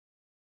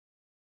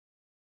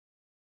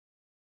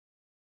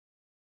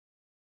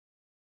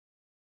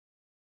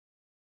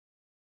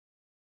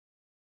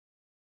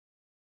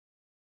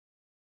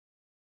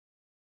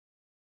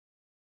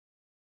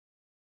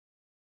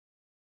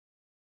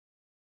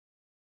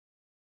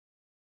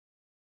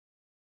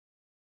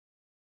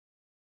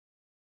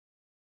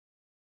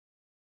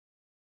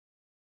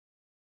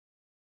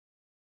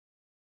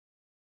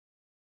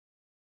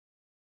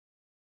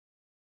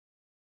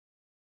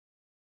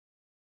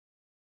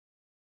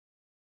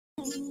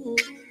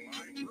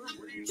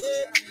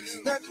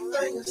Snap your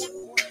fingers,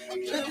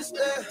 please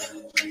there.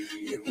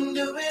 You can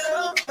do it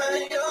all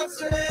by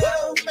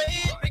yourself,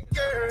 baby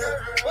girl.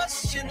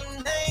 What's your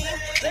name?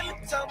 Let me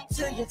talk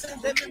to you.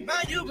 Let me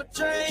buy you a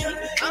drink.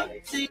 I'm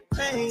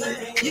T-Pain.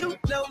 You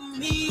know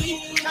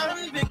me.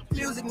 I'm big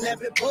music,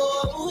 never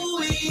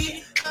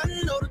boy. I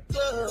know the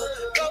club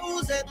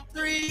goes at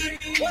 3.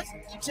 What's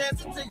the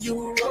chances of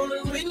you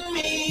rolling with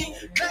me?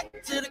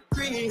 Back to the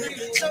crib,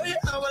 show you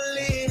how I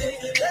live.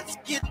 Let's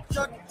get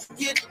drunk,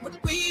 get what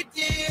we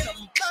did.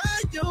 I'm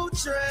by your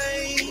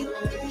train.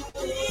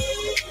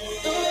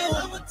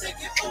 Oh, I'ma take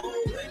it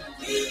home with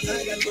me. I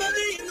got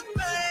money in the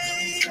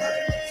bank.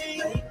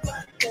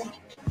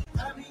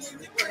 I be in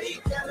the great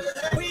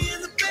Cadillac. We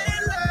in the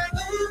bed like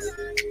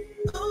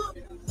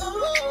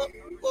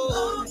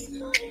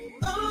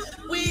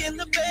we in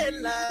the bed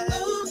like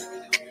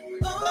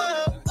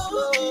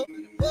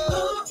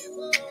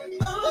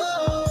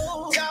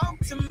talk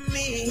to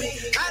me.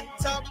 I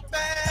talk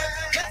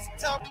back. Let's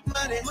talk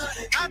money.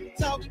 I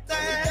talk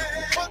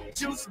that. Fuck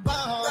juice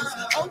bombs.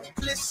 Oh,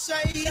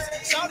 cliches.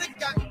 Shorty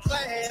got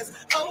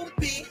class. Oh,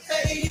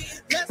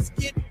 behave. Let's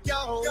get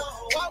going.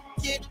 Walk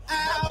it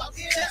out.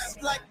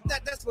 Just like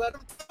that. That's what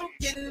I'm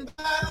talking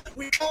about.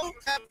 We don't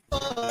have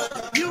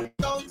fun. You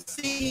don't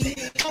see.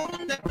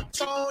 On that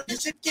patrol. You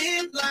should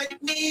get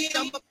like me.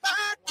 I'ma buy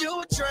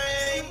you a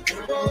train.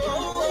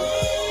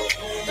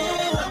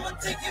 I'ma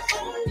take it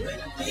home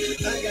with me.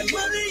 I got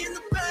money in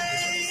the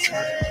bank.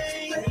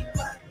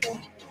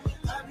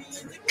 I be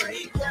in the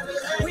great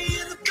Cadillac. We in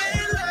the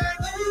bed like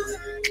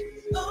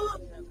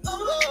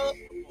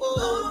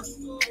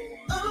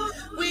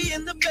we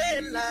in the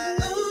bed like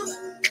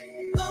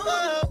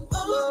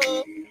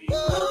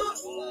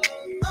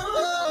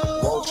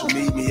Won't you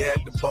meet me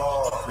at the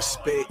bar?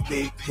 Respect,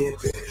 big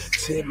pimpin'.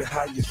 Tell me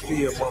how you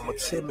feel, mama.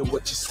 Tell me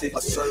what you said.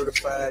 A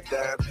certified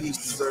dime piece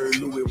deserve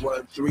Louis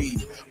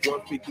 1-3.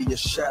 150 a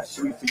shot,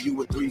 3 for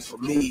you and 3 for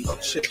me. I'm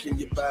checking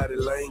your body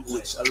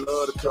language. I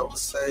love the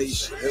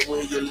conversation. And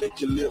when you lick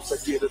your lips, I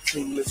get a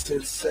tingling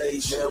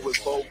sensation. Now we're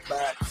both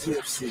back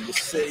tipsy. You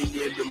say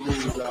you in the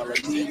mood. All I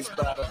need is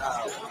about an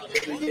hour.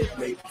 Better yet,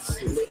 maybe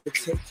let me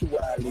take you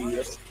where I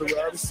live.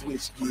 Travaris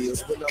switch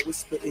gears. When I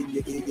whisper in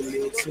your ear,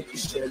 your legs hit the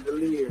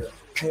chandelier.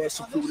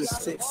 Passion through the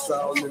sex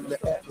all in the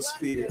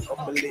atmosphere.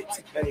 I'ma let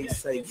T-Pain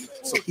say it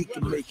so he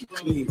can make it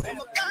clear.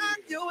 I'ma buy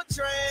you a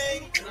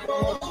train.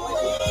 I'ma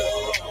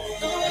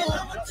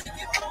take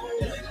it home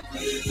with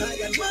me. I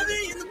got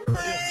money in the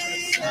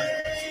bank.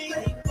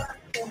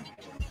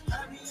 I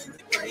be in the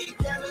great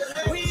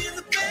Cadillac. We in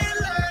the bed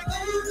like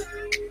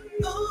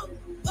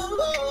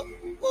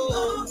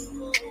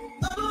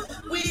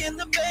we in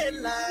the bed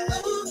like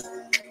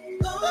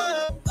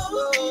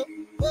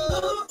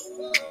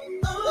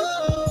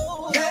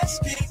let's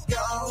get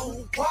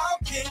going,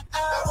 walk it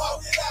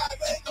out,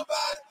 think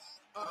about it.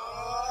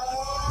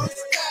 Oh,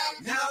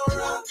 now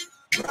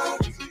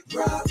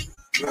rock,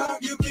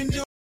 you can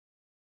do.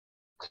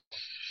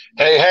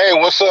 Hey,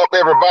 what's up,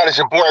 everybody? It's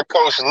your boy,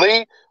 Coach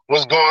Lee.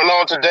 What's going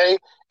on today?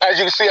 As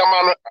you can see,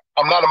 I'm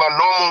not in my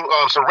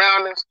normal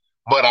surroundings,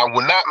 but I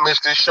will not miss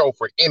this show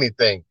for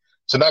anything.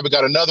 So now we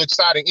got another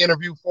exciting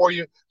interview for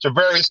you.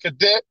 Travaris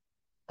Cadet,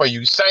 for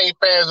you same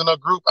fans in the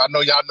group. I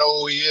know y'all know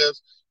who he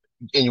is,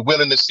 and you're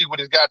willing to see what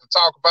he's got to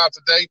talk about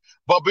today.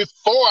 But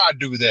before I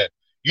do that,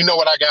 you know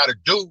what I got to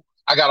do?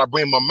 I got to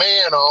bring my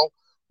man on.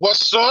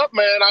 What's up,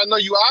 man? I know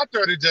you out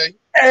there today.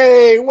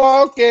 Hey,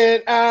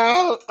 walking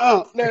out.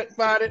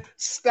 Everybody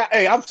stop.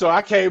 Hey, I'm sorry.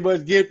 I can't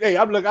but get. Hey,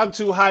 I'm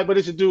too high, but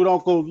it's your dude,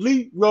 Uncle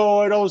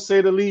Leroy. Don't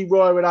say the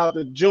Leroy without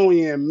the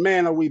Junior. And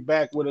man, are we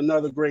back with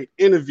another great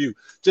interview.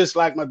 Just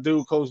like my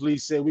dude, Coach Lee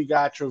said, we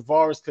got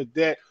Travaris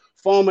Cadet,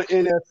 former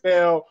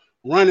NFL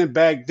running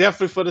back,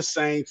 definitely for the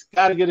Saints.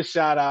 Got to get a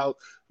shout out.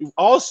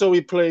 Also, he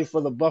played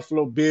for the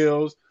Buffalo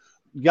Bills.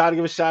 Got to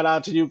give a shout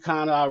out to you,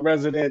 kind of our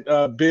resident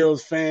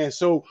Bills fan.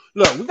 So,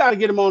 look, we got to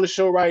get him on the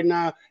show right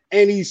now.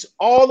 And he's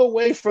all the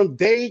way from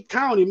Dade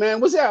County, man.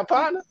 What's that,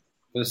 partner?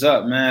 What's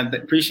up, man?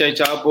 Appreciate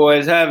y'all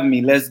boys having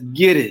me. Let's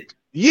get it.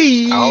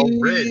 Yeah.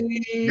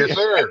 Already. Yes,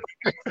 sir.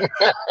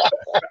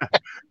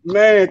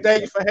 Man,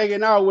 thank you for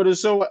hanging out with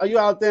us. So, are you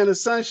out there in the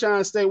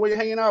Sunshine State? Where you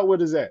hanging out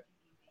with us at?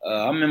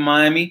 I'm in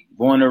Miami,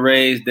 born and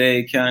raised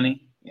Dade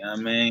County. You know what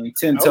I mean?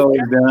 10 toes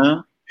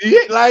down. Yeah,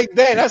 like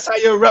that. That's how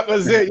you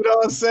represent. You know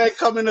what I'm saying?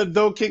 Come in the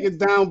door, kick it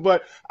down.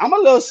 But I'm a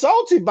little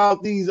salty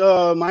about these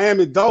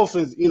Miami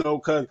Dolphins, you know,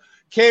 because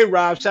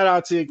K-Rob, shout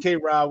out to you,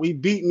 K-Rob. He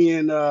beat me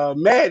in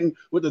Madden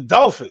with the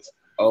Dolphins.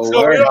 Oh,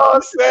 so, you know what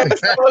I'm saying?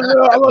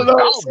 I'm a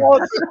little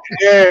salty.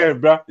 Yeah,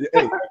 bro.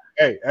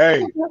 Hey.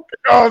 You know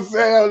what I'm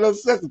saying? I'm a little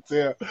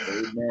sensitive.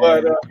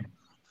 But,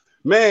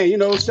 man, you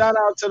know, shout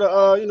out to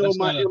the, you know,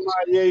 my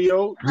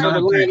MIAO, to the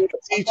land of the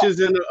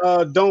teachers and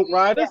the Don't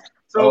Riders.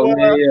 So,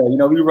 yeah. You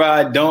know, we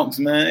ride donks,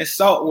 man. It's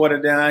saltwater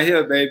down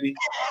here, baby.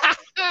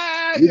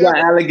 We got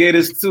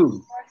alligators,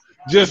 too.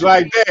 Just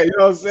like that, you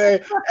know what I'm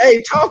saying?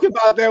 Hey, talk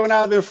about that when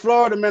I was in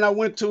Florida, man. I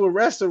went to a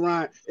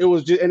restaurant. It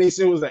was just, and they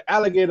said it was an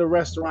alligator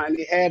restaurant, and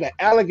they had an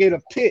alligator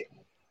pit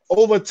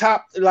over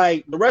top,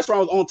 like the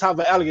restaurant was on top of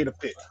an alligator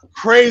pit.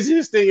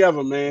 Craziest thing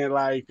ever, man.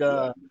 Like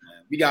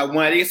we got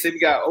one. They said we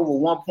got over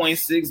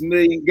 1.6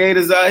 million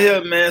gators out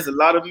here, man. It's a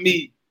lot of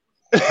meat.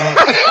 A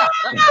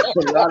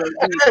lot of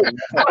meat.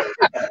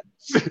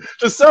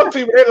 To some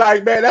people, they're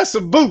like, man, that's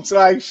some boots.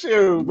 Like,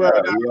 shoot,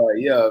 but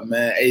yeah,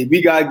 man. Hey,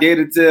 we got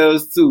gator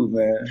tails too,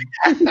 man.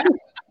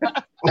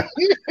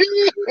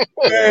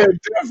 Man,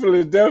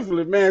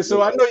 definitely, man.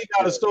 So I know you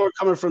got a story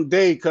coming from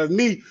Dave, because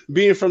me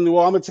being from New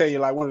Orleans, I'm gonna tell you,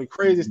 like, one of the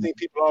craziest things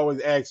people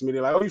always ask me,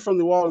 they're like, "Oh, you from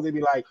New Orleans?" They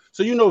be like,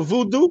 "So you know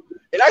voodoo?"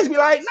 And I used to be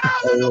like, "Nah,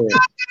 goddamn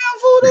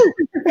voodoo."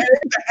 And they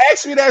used to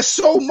ask me that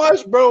so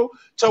much, bro.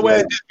 So when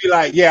I just be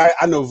like, "Yeah,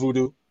 I know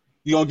voodoo.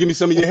 You gonna give me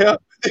some of your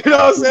help?" You know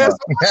what I'm saying? So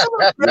what's some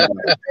of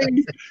the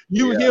crazy things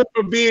you hear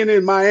from being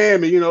in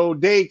Miami, you know,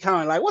 Dade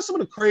County? Like, what's some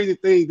of the crazy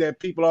things that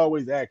people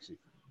always ask you?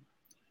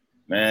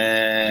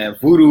 Man,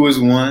 voodoo is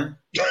one.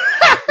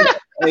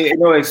 Hey, you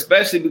know,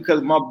 especially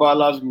because my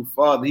biological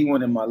father, he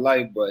wasn't in my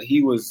life, but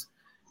he was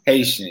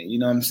Haitian. You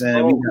know what I'm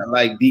saying? We got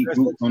like deep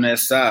roots on that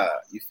side.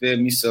 You feel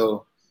me?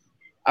 So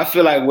I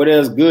feel like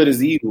whatever's good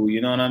is evil.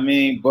 You know what I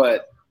mean?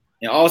 But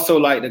and also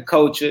like the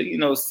culture, you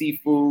know,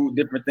 seafood,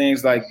 different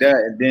things like that.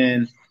 And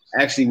then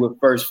actually with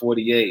First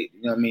 48,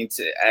 you know what I mean?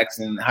 To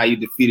asking how you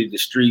defeated the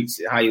streets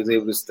and how you was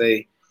able to stay,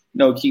 you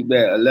know, keep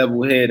that a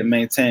level head and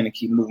maintain and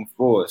keep moving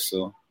forward.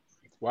 So.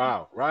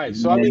 Wow, right.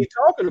 So, I mean,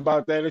 talking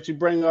about that you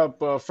bring up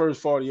First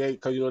 48,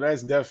 because, you know,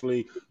 that's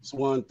definitely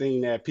one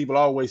thing that people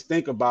always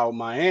think about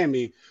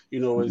Miami,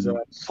 you know, is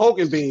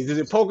poking beans. Is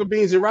it poking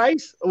beans and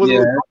rice? We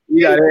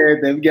got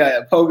everything. We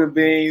got poking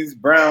beans,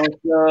 brown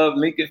sub,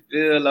 Lincoln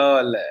Field,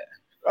 all that.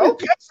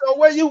 Okay, so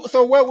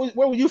where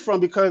were you from?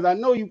 Because I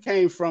know you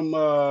came from,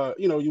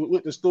 you know, you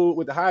went to school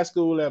with the high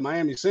school at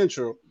Miami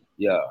Central.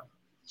 Yeah.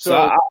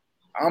 So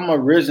I'm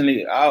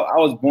originally, I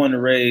was born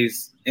and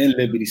raised in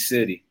Liberty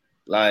City.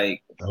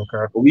 Like,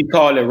 we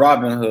call it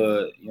Robin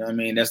Hood. You know what I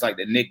mean? That's like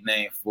the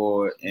nickname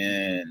for it.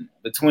 And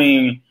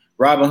between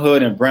Robin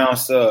Hood and Brown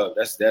Sub,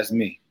 that's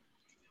me.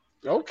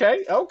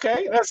 Okay.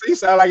 That's you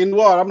sound like in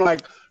New Orleans. I'm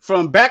like,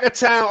 from back of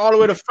town all the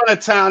way to front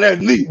of town.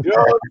 That's me. You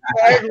know?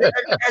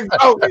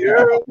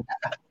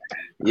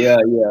 Yeah,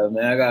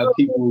 man. I got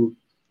people.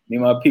 Me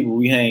and my people,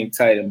 we hang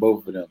tight in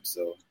both of them.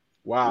 So.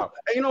 Wow.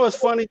 And you know, it's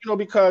funny, you know,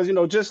 because, you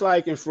know, just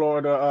like in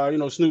Florida, you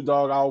know, Snoop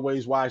Dogg, I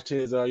always watched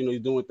his, you know,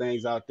 he's doing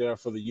things out there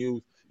for the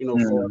youth, you know,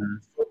 for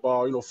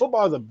football. You know,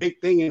 football is a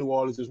big thing in New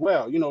Orleans as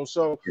well, you know.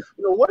 So,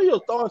 you know, what are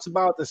your thoughts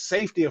about the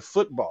safety of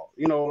football?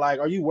 You know, like,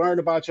 are you worried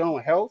about your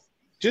own health?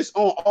 Just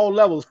on all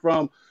levels,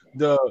 from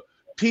the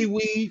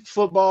pee-wee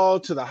football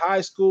to the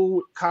high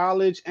school,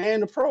 college,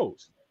 and the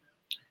pros.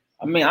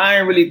 I mean, I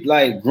ain't really,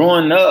 like,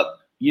 growing up,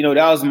 you know,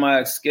 that was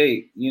my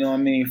escape, you know what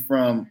I mean,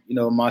 from, you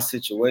know, my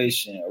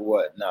situation or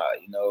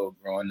whatnot, you know,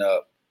 growing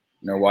up,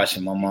 you know,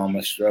 watching my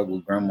mama struggle,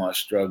 grandma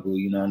struggle,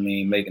 you know what I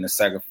mean, making the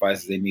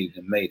sacrifices they needed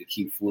to make to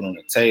keep food on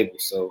the table.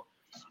 So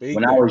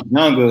when I was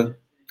younger,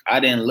 I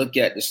didn't look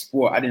at the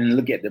sport. I didn't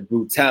look at the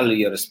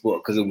brutality of the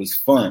sport because it was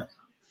fun.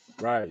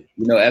 Right.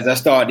 You know, as I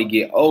started to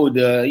get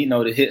older, you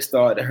know, the hit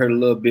started to hurt a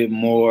little bit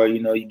more.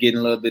 You know, you're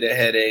getting a little bit of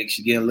headaches,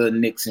 you're getting little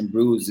nicks and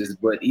bruises.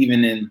 But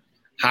even in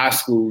high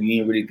school, you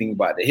didn't really think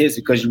about the hits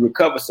because you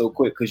recover so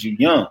quick because you're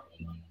young.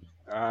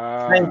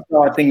 I didn't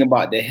start thinking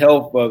about the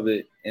health of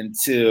it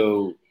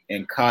until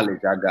in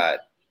college I got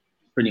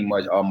pretty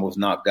much almost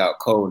knocked out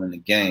cold in the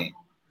game.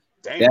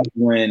 Damn. That's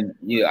when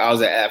I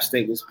was at App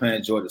State, was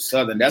playing Georgia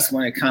Southern. That's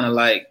when it kind of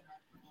like,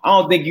 I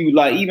don't think you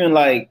like, even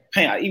like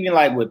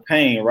with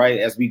pain, right?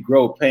 As we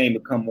grow, pain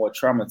become more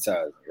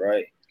traumatizing,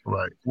 right?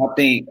 Right.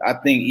 I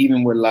think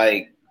even with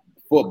like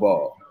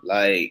football,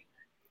 like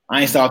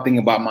I ain't start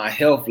thinking about my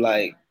health,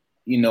 like,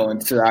 you know,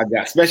 until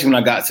especially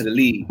when I got to the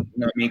league, you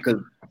know what I mean?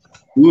 Because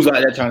who's out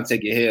there trying to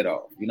take your head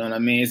off? You know what I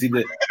mean? It's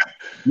either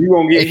you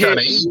gonna get hit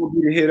or you gonna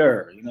be the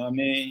hitter. You know what I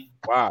mean?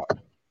 Wow.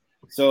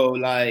 So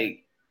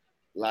like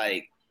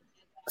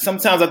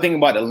sometimes I think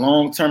about the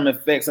long-term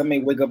effects. I may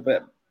wake up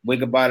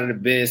out of the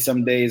bed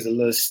some days a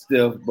little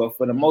stiff, but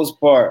for the most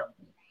part,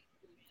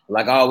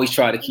 like I always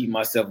try to keep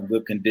myself in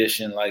good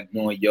condition, like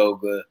doing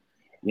yoga,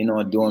 you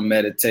know, doing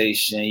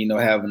meditation, you know,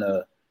 having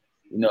a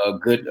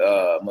good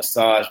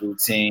massage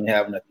routine,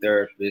 having a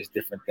therapist,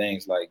 different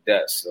things like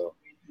that. So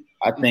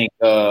I think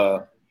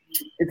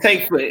it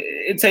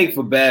takes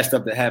for bad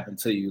stuff to happen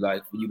to you,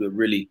 like for you to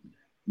really,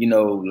 you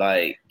know,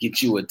 like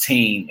get you a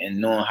team and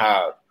knowing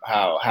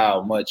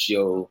how much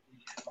your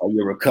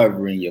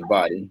recovery in your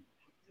body,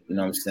 you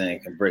know what I'm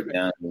saying, can break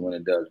down when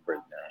it does break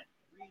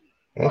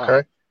down. Okay.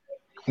 Wow.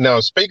 Now,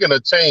 speaking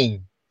of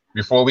team,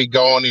 before we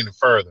go on any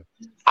further,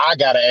 I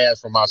got to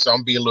ask for myself,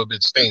 I'm being a little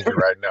bit stingy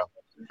right now.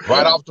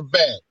 Right off the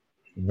bat,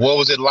 what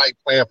was it like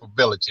playing for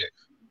Belichick?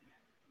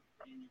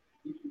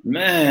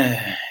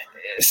 Man,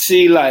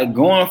 see, like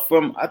going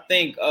from, I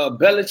think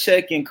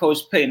Belichick and Coach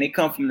Payton, they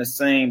come from the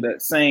same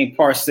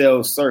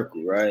Parcells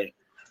circle, right?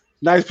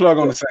 Nice plug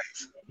on the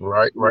Saints.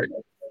 Right.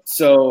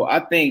 So I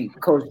think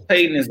Coach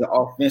Payton is the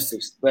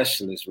offensive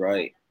specialist,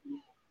 right?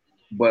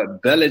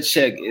 But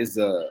Belichick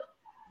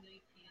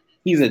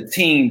he's a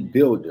team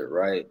builder,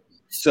 right?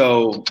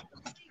 So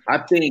I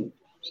think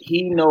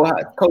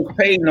Coach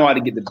Payton know how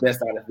to get the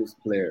best out of his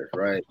players,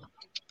 right?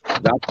 I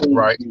think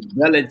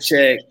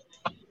Belichick,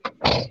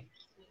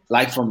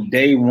 like from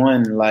day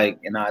one, like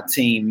in our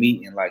team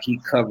meeting, like he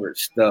covered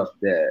stuff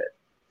that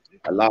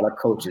a lot of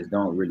coaches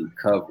don't really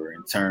cover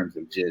in terms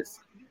of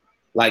just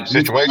like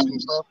situation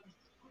stuff.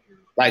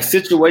 Like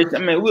situation. I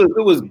mean,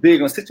 it was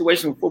big on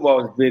situational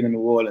football. Was big in New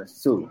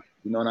Orleans too.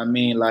 You know what I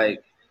mean?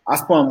 Like I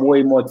spent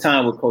way more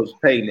time with Coach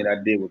Payton than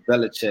I did with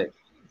Belichick.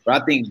 But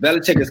I think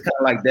Belichick is kind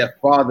of like that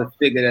father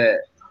figure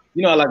that,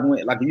 you know,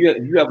 like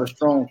if you have a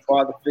strong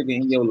father figure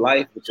in your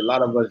life, which a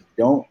lot of us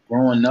don't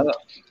growing up.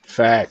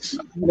 Facts.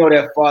 You know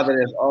that father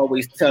that's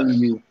always telling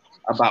you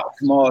about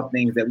small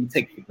things that we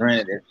take for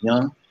granted as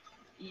young.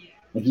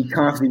 And he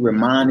constantly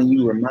reminding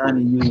you.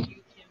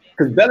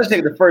 Because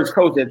Belichick the first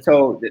coach that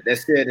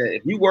said that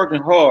if you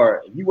working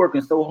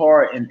so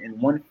hard in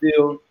one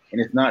field and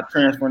it's not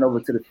transferring over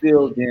to the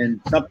field, then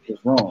something is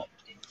wrong.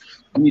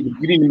 You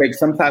need to make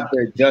some type of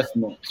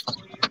adjustment.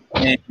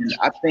 And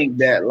I think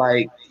that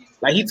like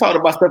he talked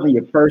about stuff in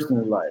your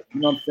personal life. You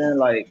know what I'm saying?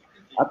 Like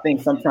I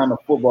think sometimes in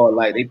football,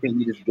 like they think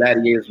we just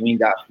gladiators, we ain't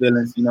got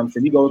feelings. You know what I'm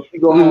saying? You go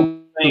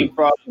home, same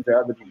problems that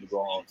other people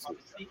go home to.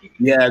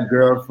 We have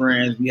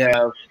girlfriends, we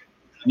have,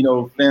 you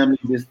know, family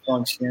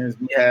dysfunctions,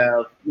 we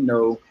have, you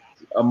know,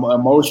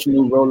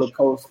 emotional roller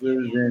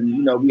coasters, and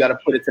you know, we got to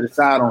put it to the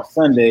side on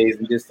Sundays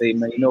and just say,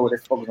 man, you know what,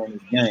 let's focus on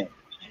this game.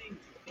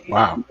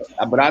 Wow.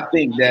 But I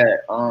think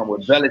that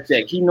with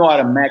Belichick, he know how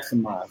to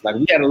maximize. Like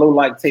we had a low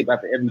light tape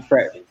after every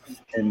practice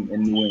in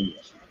New England.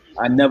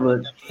 I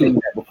never seen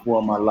that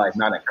before in my life.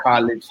 Not in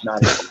college,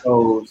 not in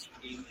pros.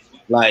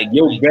 Like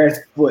your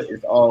best foot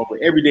is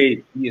always every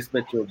day. You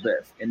expect your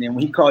best, and then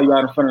when he call you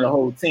out in front of the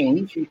whole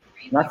team,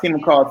 when I seen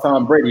him call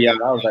Tom Brady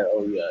out, I was like,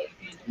 oh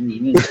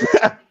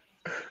yeah,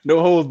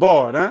 no holds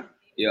barred, huh?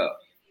 Yeah.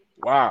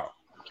 Wow.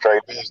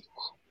 Straight business.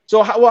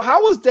 So how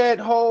was that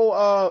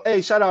whole?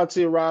 Hey, shout out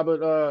to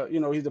Robert. You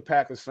know he's a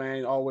Packers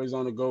fan, always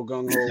on the go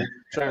gung ho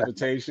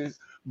transportation.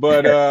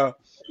 But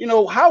you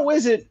know, how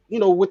is it? You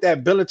know, with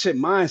that Belichick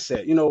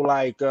mindset. You know,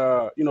 like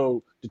you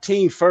know, the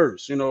team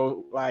first. You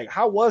know, like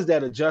how was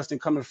that adjusting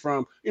coming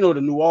from the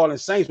New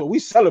Orleans Saints? But we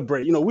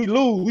celebrate. You know, we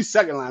lose, we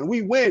second line.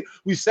 We win,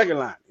 we second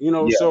line. You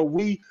know, so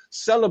we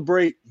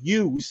celebrate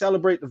you. We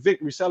celebrate the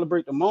victory. We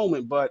celebrate the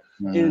moment. But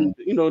in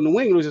New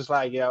England was just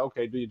like, yeah,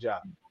 okay, do your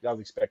job. That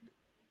was expected.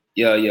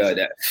 Yeah,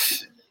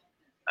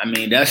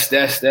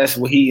 that's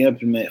what he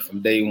implemented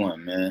from day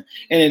one, man.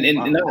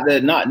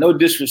 And not no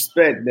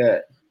disrespect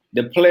that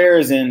the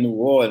players in New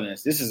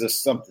Orleans, this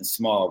is something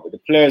small, but the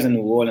players in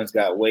New Orleans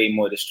got way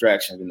more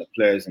distractions than the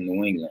players in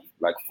New England,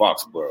 like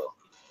Foxborough.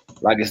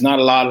 Like it's not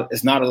a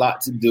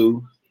lot to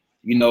do.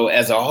 You know,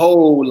 as a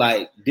whole,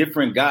 like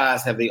different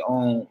guys have their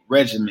own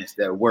regiments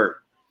that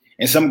work.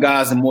 And some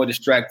guys are more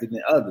distracted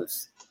than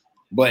others.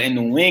 But in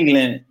New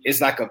England,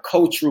 it's like a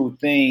cultural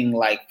thing,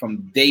 like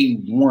from day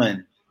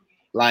one,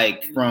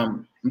 like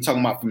I'm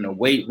talking about from the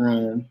weight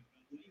room,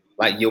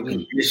 like your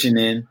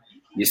conditioning,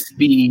 your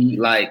speed,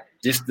 like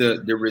just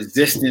the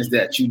resistance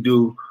that you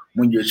do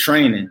when you're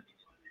training.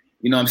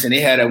 You know what I'm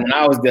saying? When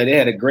I was there, they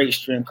had a great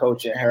strength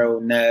coach in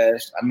Harold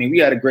Nash. I mean, we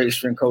had a great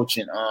strength coach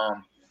in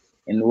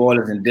New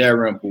Orleans and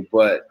Dalrymple,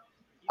 but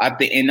I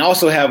think, and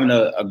also having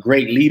a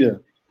great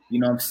leader. You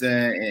know what I'm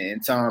saying?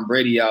 And Tom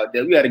Brady out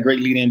there. We had a great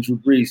leader in Drew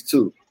Brees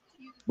too.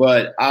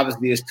 But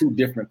obviously it's two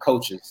different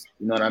coaches.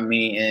 You know what I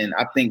mean? And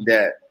I think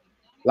that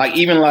I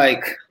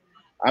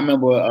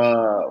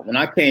remember when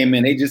I came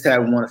in, they just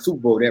had won a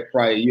Super Bowl that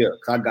prior year.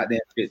 Because I got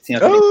there in 15. I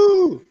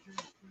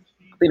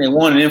think they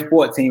won it in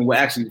 14. Well,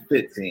 actually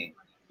 15.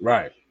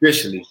 Right.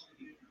 Officially.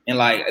 And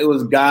like it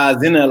was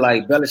guys in there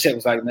like Belichick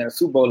was like, man, the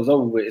Super Bowl is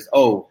over with. It's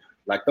old.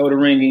 Like throw the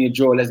ring in your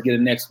drawer. Let's get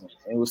the next one.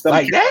 And it was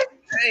something like that?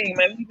 Dang,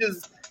 man, we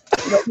just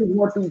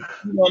want to, you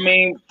know what I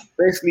mean,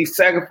 basically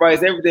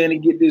sacrifice everything to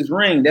get this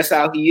ring. That's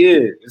how he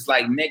is. It's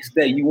like next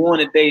day, you won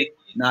today,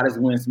 not as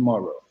win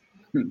tomorrow.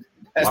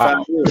 That's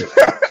how he is.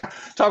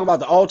 Talk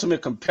about the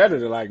ultimate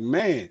competitor, like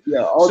man.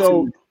 Yeah, ultimate.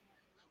 So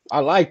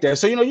I like that.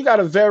 So you got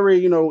a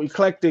very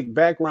eclectic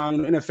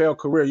background in the NFL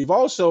career. You've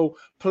also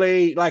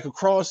played like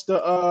across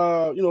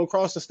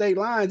the state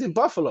lines in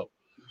Buffalo.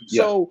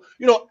 Yeah. So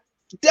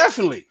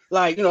definitely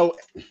like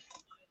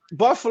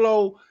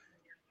Buffalo,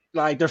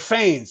 like their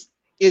fans.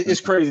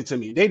 It's crazy to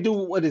me. They do,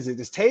 what is it,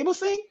 this table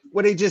thing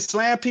where they just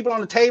slam people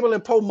on the table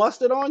and pour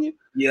mustard on you?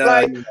 Yeah.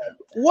 Like,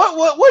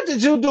 what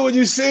did you do when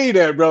you see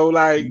that, bro?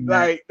 Like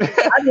I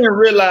didn't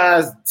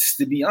realize,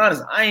 to be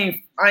honest, I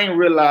didn't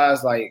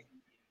realize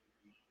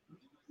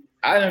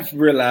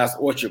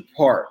Orchard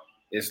Park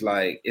is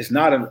like, it's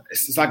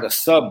like a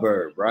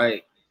suburb,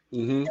 right?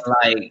 Mm-hmm.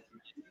 Like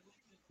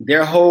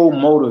their whole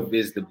motive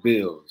is the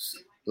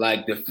Bills.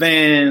 Like the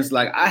fans,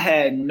 like I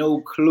had no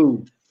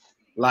clue.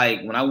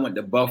 Like when I went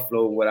to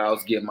Buffalo, what I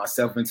was getting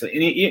myself into.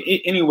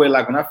 Anyway,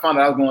 like when I found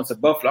out I was going to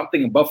Buffalo, I'm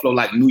thinking Buffalo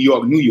like New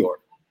York.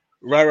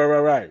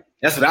 Right.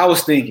 That's what I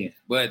was thinking.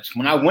 But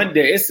when I went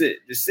there,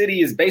 the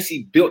city is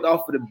basically built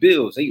off of the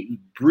Bills. They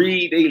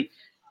breed,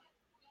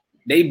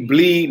 they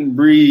bleed and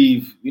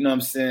breathe, you know what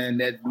I'm saying,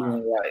 that blue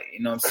and white,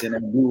 you know what I'm saying,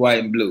 that blue,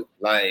 white, and blue.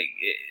 Like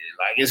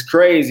it's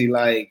crazy.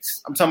 Like,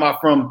 I'm talking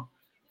about from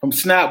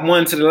snap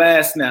one to the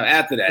last snap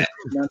after that,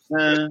 you know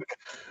what I'm saying?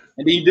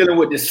 And then you dealing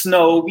with the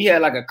snow. We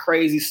had like a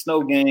crazy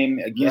snow game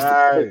against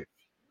the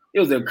It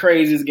was the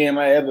craziest game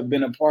I ever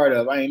been a part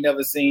of. I ain't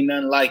never seen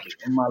nothing like it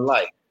in my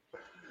life.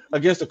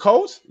 Against the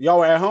Colts? Y'all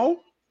were at home?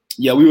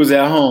 Yeah, we was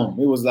at home.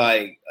 It was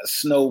like a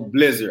snow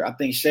blizzard. I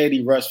think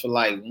Shady rushed for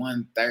like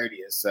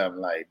 130 or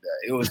something like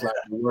that. It was like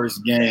the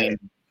worst game,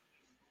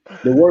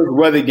 the worst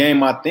weather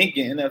game I think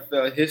in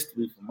NFL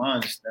history, from my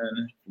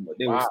understanding.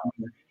 Wow.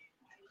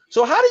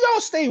 So how do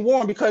y'all stay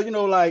warm? Because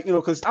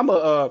because I'm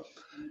a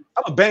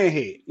band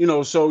head,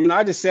 so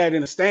I just sat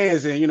in the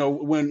stands and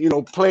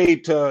when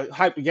played to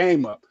hype the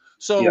game up.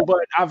 So, yeah.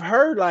 But I've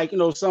heard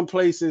some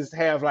places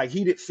have like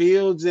heated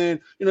fields and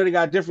they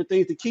got different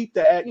things to keep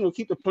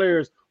the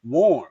players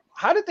warm.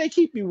 How did they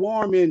keep you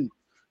warm in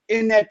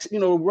that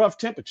rough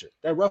temperature,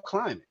 that rough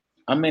climate?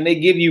 I mean, they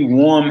give you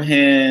warm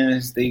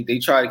hands. They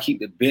try to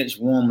keep the bench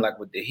warm like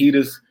with the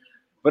heaters.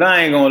 But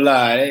I ain't gonna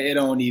lie, it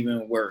don't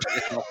even work.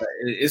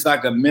 It's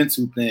like a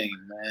mental thing,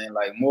 man.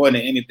 Like more than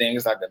anything,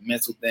 it's like a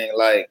mental thing.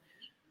 Like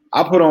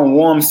I put on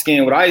warm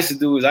skin. What I used to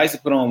do is I used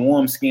to put on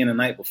warm skin the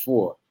night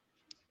before.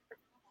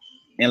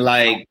 And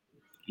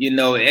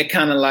it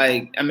kind of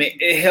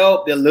it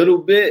helped a little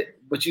bit,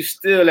 but you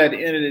still, at the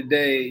end of the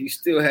day, you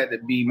still had to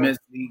be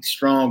mentally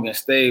strong and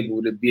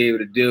stable to be able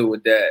to deal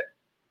with that.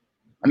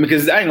 I mean,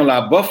 because I ain't gonna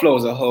lie, Buffalo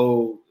was it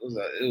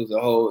was a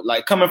whole,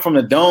 like coming from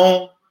the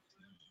dome,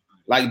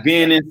 like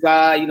being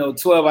inside,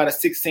 12 out of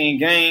 16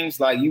 games.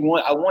 Like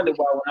I wonder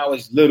why when I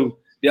was little,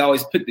 they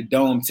always picked the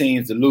dome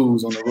teams to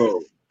lose on the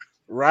road.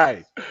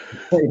 Right.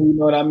 You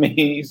know what I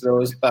mean?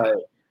 So it's like,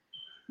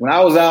 when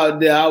I was out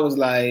there, I was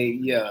like,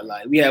 yeah,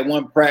 like we had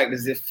one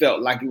practice. It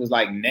felt like it was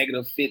like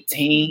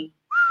 -15.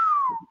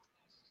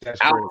 That's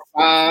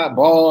outside,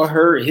 ball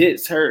hurt,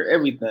 hits hurt,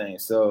 everything.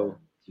 So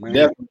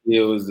definitely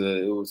it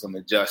was some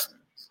adjustments.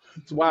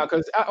 It's wild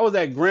because I was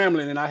at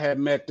Grambling and I had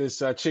met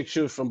this chick.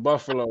 She was from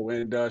Buffalo,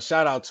 and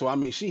shout out to her. I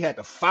mean, she had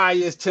the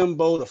fire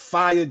Timbo, the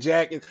fire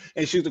jacket,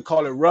 and she used to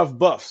call it rough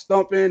buff,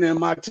 stomping in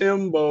my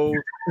Timbo.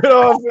 You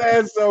know what I'm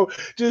saying? So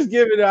just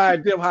give it an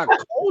idea of how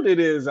cold it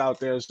is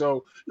out there.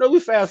 So we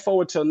fast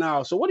forward till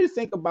now. So what do you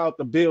think about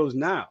the Bills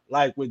now,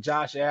 like with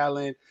Josh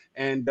Allen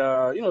and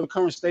the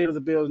current state of the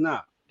Bills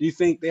now? Do you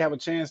think they have a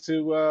chance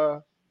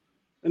to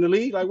in the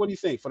league? Like, what do you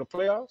think for the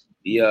playoffs?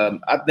 Yeah,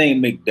 I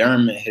think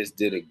McDermott has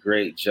did a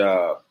great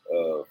job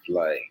of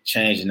like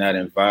changing that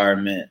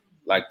environment,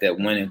 like that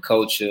winning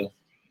culture.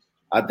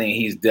 I think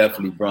he's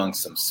definitely brought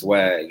some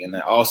swag. And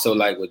then also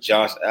like with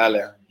Josh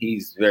Allen,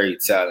 he's very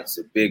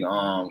talented, big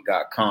arm,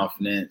 got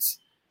confidence.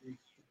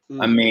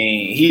 I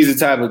mean, he's the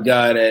type of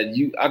guy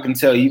that I can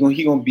tell he's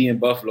gonna be in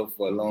Buffalo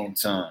for a long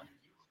time.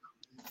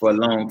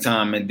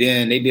 And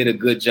then they did a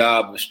good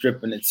job of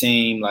stripping the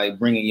team, like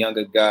bringing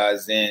younger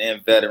guys in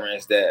and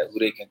veterans who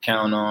they can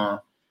count on.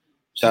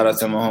 Shout out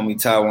to my homie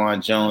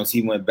Tywan Jones.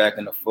 He went back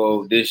in the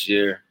fold this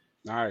year.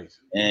 Nice.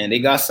 And they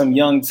got some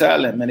young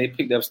talent, man. They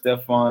picked up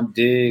Stephon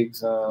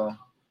Diggs.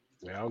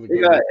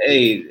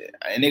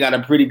 They got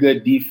a pretty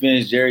good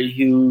defense. Jerry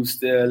Hughes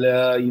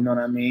still, you know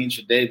what I mean?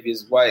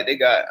 Tre'Davious White. They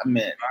got,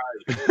 whoever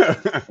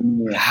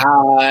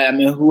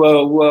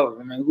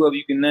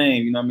you can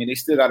name, you know what I mean? They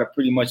still got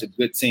pretty much a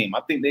good team.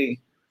 I think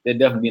they're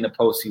definitely in the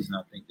postseason,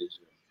 I think, this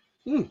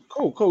year.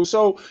 Cool.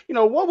 So,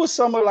 what was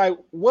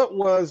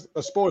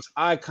a sports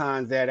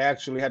icon that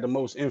actually had the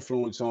most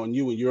influence on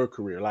you in your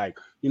career? Like,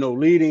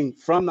 leading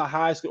from the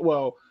high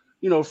school,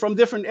 from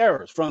different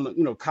eras, from,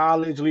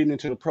 college leading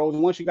into the pros.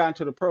 And once you got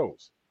into the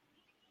pros.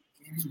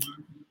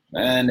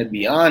 Man, to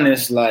be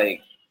honest,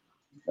 like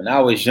when I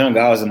was young,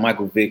 I was a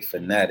Michael Vick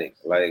fanatic.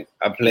 Like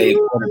I played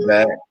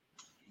quarterback.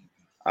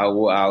 I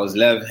was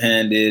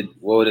left-handed,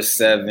 wore the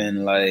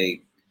 7.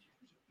 Like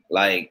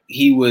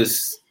he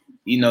was,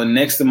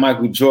 next to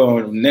Michael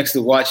Jordan, next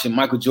to watching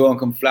Michael Jordan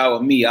come fly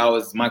with me, I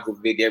was Michael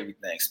Vick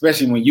everything,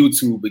 especially when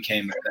YouTube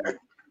became a thing.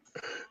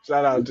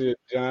 Shout out to you,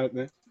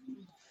 Jonathan.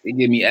 They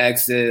give me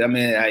access. I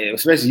mean,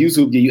 especially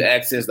YouTube give you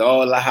access to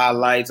all the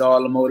highlights, all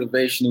the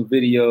motivational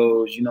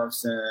videos, you know what I'm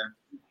saying?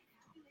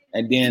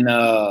 And then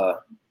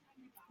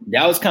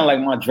that was kind of like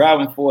my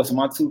driving force.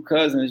 My 2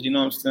 cousins, you know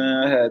what I'm saying?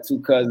 I had 2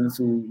 cousins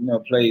who,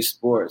 played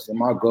sports, and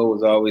my goal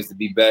was always to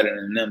be better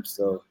than them.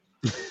 So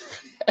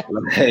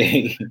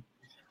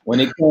when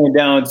it came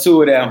down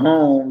to it at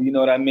home, you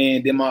know what I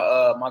mean? Then my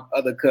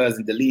other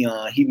cousin,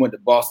 DeLeon, he went to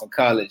Boston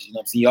College. You know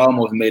what I'm saying? He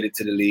almost made it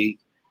to the league.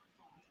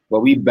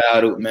 But we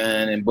battled,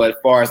 man. But as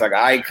far as like an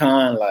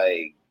icon,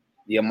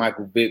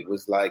 Michael Vick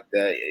was like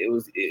that.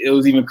 It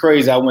was even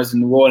crazy. I went to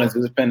New Orleans.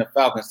 We was playing the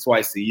Falcons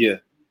twice a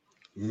year.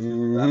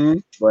 Mm-hmm.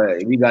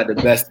 But we got the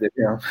best of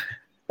them.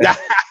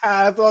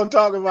 That's what I'm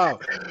talking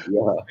about.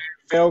 Yeah.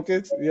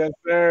 Falcons, yes,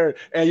 sir.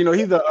 And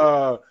he's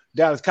a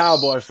Dallas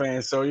Cowboy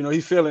fan, so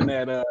he's feeling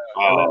that.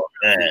 Oh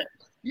man,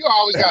 You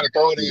always got to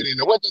throw it in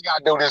there. What they got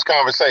to do with this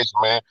conversation,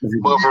 man?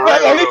 But for real, He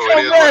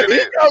though, it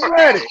is come what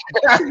ready. it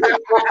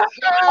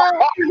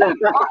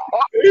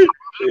is.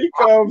 He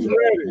comes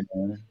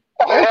ready.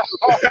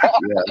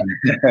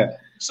 Yeah.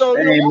 So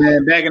hey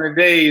man, back in the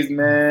days,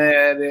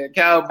 man, the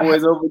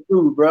Cowboys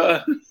overthrew, bro.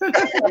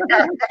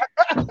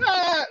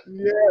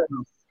 Yeah.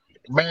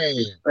 Man.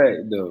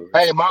 Right, though.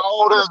 Hey, my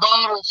oldest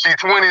daughter, she's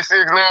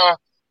 26 now,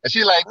 and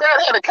she like,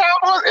 Dad, had the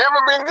Cowboys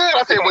ever been good?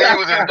 I said, when he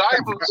was in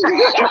diapers.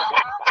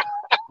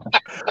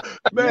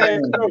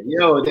 Man,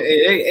 yo,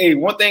 hey,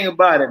 one thing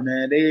about it,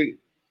 man,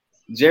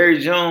 Jerry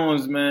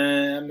Jones,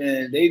 man, I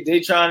mean, they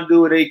trying to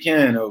do what they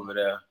can over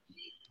there.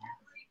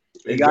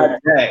 They got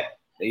Dak.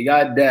 They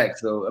got Dak.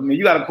 So, I mean,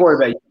 you got a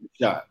quarterback you can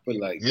shot. Put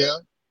it like yeah.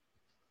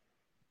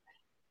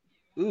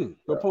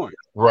 Good point.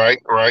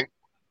 Right.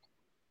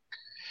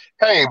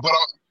 Hey, but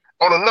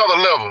on another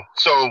level,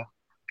 so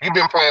you've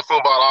been playing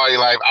football all your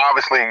life.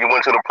 Obviously, you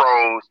went to the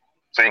pros,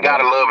 so you got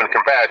a love and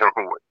compassion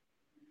for it.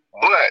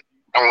 But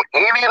on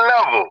any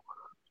level,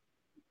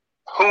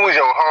 who is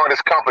your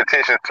hardest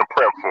competition to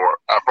prep for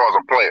as far as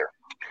a player?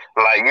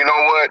 Like, you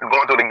know what?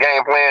 Going through the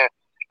game plan,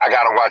 I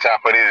got to watch out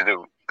for this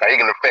dude. He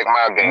can affect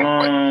my game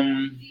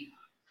plan.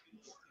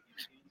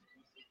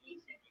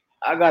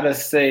 I got to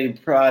say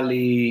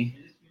probably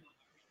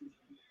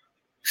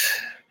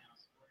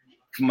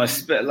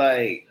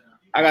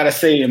I got to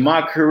say in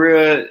my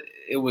career,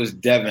 it was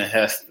Devin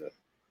Hester.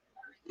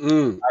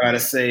 I got to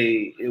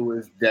say it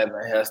was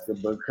Devin Hester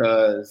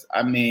because,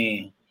 I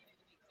mean,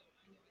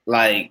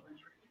 like,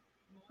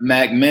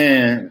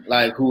 McMahon,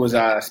 like, who was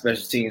our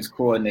special teams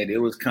coordinator,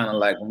 it was kind of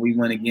like when we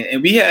went again,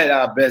 and we had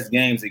our best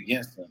games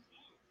against him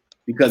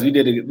because we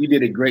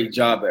did a great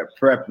job at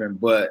prepping.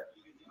 But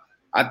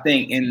I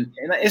think, and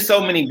it's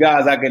so many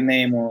guys I can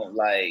name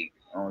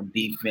on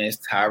defense,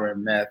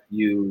 Tyrann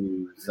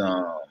Matthews,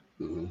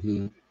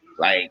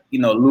 like, you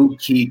know, Luke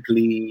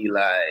Kuechly,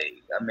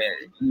 like, I mean,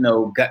 you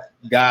know,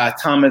 guys,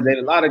 Thomas,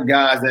 a lot of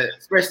guys that,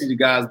 especially the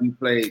guys we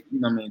played,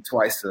 you know what I mean,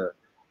 twice a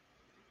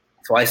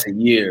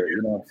year,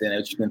 you know what I'm saying,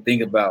 that you can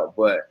think about.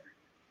 But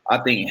I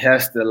think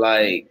Hester,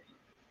 like,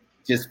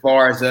 just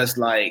far as us,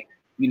 like,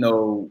 you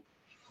know,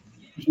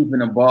 keeping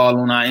the ball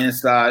on our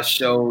inside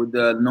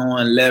shoulder,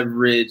 knowing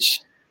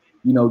leverage,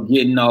 you know,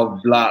 getting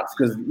off blocks.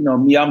 Because, you know,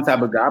 me, I'm the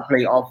type of guy, I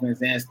play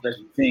offense and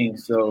special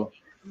teams. So,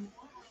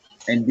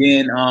 and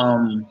then,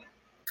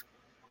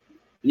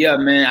 yeah,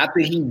 man, I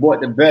think he brought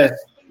the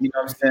best, you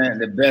know what I'm saying,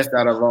 the best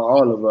out of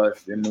all of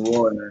us in New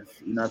Orleans,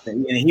 you know what I'm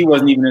saying? And he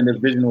wasn't even a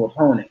divisional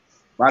opponent.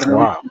 But I don't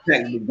know, he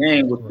protected the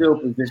game with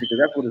field position, because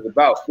that's what it's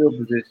about, field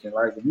position.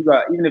 Like,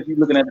 even if you're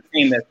looking at a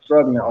team that's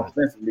struggling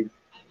offensively,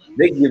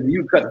 they give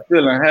you cut the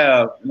field in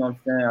half, you know what I'm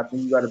saying? I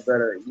think you got a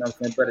better, you know what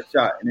I'm saying, better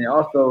shot. And then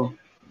also,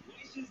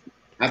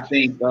 I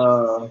think,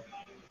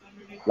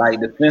 like,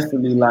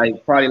 defensively,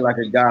 like, probably like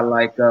a guy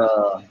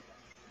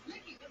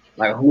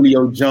like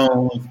Julio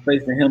Jones,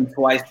 facing him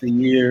twice a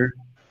year,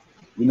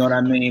 you know what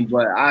I mean?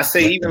 But I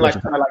say even like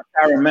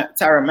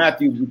Tyrann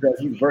Matthews, because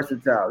he's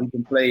versatile. He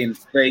can play in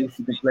space,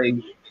 he can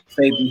play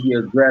safety, he's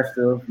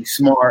aggressive, he's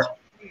smart.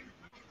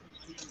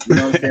 You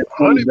know what I'm saying?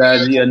 Funny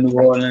guys here in New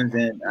Orleans,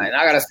 and I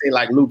gotta say,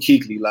 like, Luke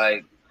Kuechly,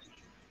 like,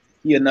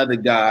 he another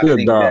guy. I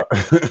think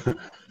that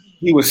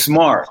he was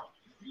smart.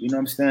 You know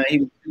what I'm saying? He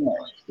was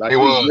smart. Like, he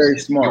was very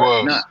smart. He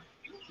was.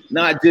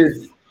 Not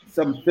just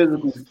some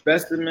physical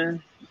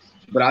specimen,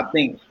 but I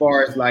think as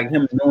far as like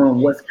him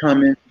knowing what's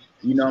coming,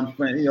 you know what I'm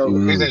saying? You know,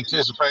 his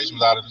anticipation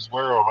was out of this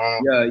world,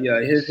 man.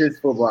 Yeah. His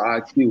football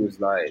IQ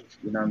is like,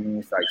 you know what I mean?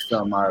 It's like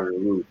something out of the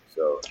roof.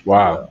 So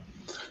wow.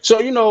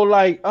 So, you know,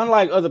 like,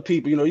 unlike other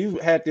people, you know,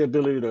 you've had the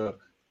ability to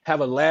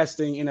have a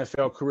lasting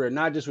NFL career,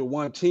 not just with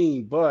one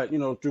team, but, you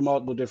know, through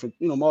multiple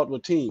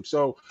teams.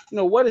 So, you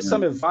know, what is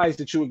some advice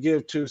that you would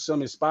give to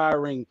some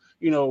inspiring,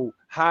 you know,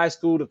 high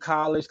school to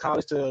college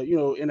to, you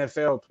know,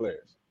 NFL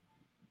players?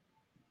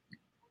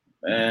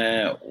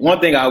 One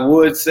thing I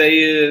would say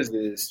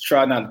is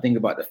try not to think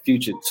about the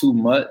future too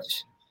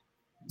much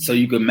so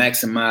you can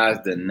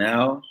maximize the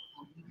now.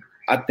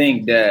 I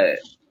think that,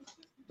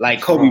 like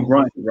Kobe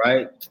Bryant,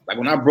 right? Like,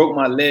 when I broke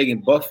my leg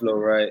in Buffalo,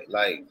 right?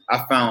 Like,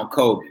 I found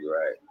Kobe,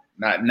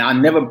 right? Now I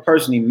never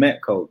personally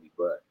met Kobe,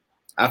 but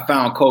I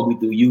found Kobe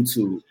through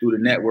YouTube, through the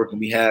networking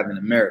we have in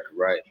America,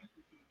 right?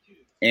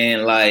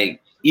 And,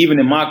 like, even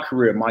in my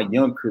career, my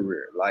young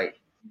career, like,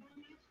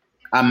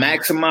 I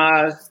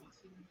maximized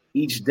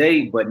each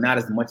day, but not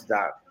as much as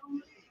I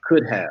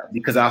could have,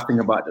 because I was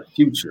thinking about the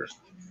future.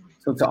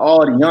 So to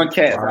all the young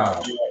cats,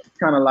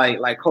 kind of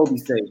like Kobe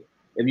said,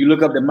 if you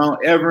look up the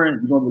Mount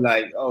Everest, you're gonna be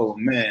like, oh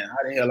man, how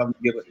the hell I'm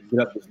gonna get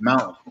up this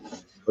mountain?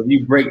 But if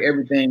you break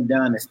everything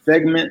down in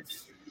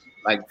segments,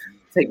 like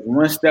take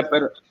one step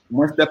at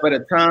a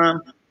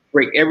time,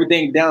 break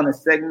everything down in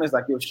segments,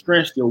 like your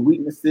strengths, your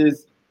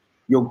weaknesses,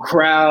 your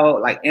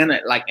crowd, like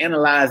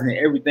analyzing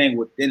everything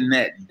within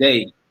that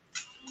day,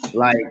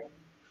 like,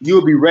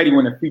 you'll be ready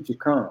when the future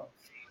comes.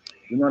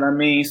 You know what I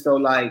mean? So,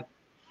 like,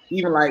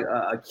 even like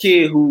a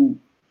kid who,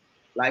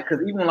 like,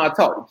 because even when I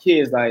talk to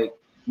kids, like,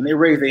 when they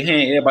raise their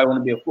hand, everybody want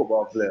to be a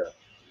football player.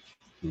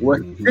 Well,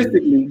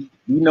 statistically,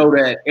 you know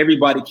that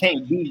everybody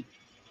can't be.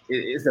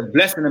 It's a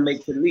blessing to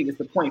make to the league. It's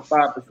a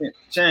 0.5%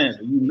 chance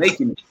of you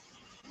making it.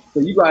 So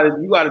you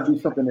gotta do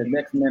something that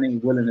next man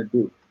ain't willing to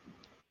do.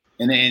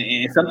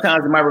 And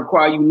sometimes it might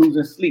require you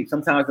losing sleep.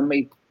 Sometimes it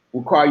may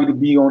require you to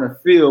be on a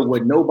field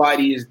where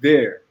nobody is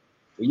there,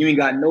 where you ain't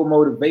got no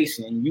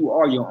motivation, and you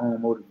are your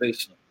own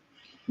motivation.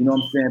 You know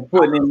what I'm saying?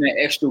 Putting in that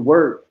extra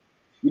work.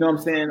 You know what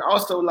I'm saying?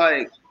 Also,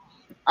 like,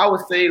 I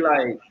would say,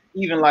 like,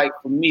 even like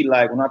for me,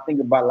 like when I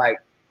think about like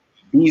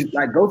these,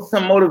 like go to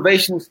some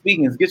motivational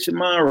speakings, get your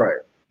mind right.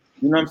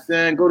 You know what I'm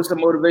saying? Go to some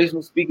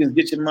motivational speakings,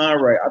 get your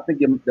mind right. I think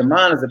the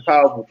mind is a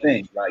powerful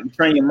thing. Like you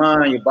train your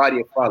mind, your body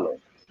will follow.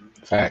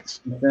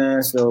 Facts. You know what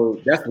I'm saying?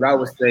 So that's what I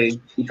would say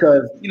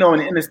because, you know,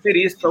 in the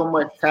city, it's so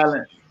much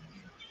talent.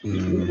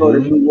 You go to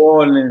New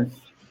Orleans,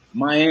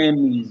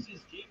 Miami,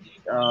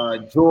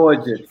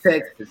 Georgia,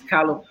 Texas,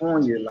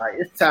 California, like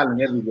it's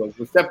talent everywhere.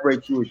 What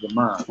separates you is your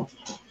mind.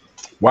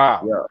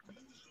 Wow. Yeah.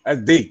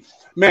 That's deep.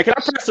 Man, can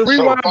I press the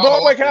rewind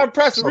button? Wait, can I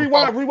press the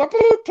rewind?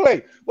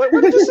 Play. Wait,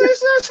 what did you say,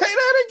 sir? Say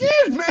that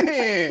again,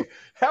 man.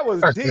 That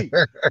was deep.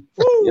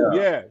 Woo,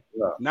 yeah.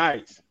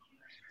 Nice.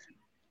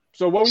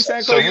 So what we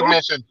saying? So you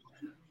mentioned.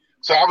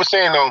 So I was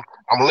saying though,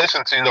 I'm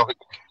listening to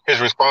his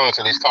response,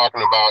 and he's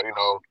talking about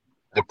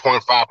the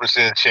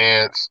 0.5%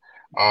 chance,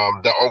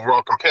 the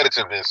overall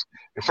competitiveness.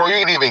 Before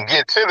you can even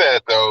get to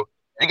that though,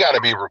 you got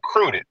to be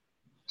recruited.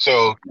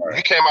 So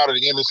you came out of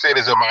the inner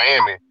cities of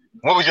Miami.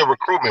 What was your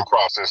recruitment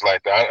process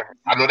like that?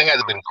 I know they had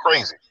to been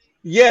crazy.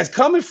 Yes,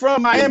 coming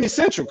from Miami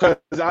Central, because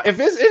if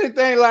it's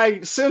anything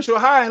like Central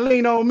High and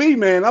Lean on Me,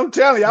 man, I'm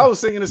telling you, I was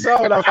singing the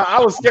song. I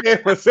was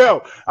scared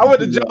myself. I went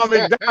to John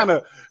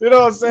McDonough, you know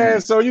what I'm saying?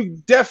 So you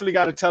definitely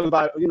got to tell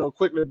about,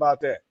 quickly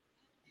about that.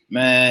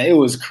 Man, it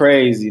was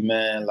crazy,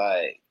 man.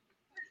 Like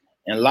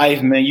in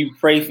life, man, you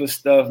pray for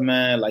stuff,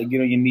 man. Like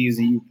get on your knees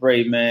and you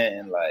pray, man,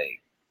 and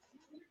like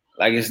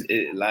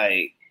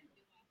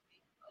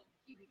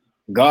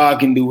God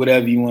can do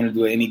whatever you want to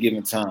do at any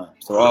given time.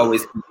 So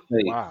always keep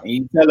faith. Wow. And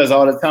you tell us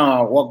all the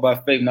time, walk by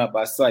faith, not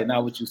by sight,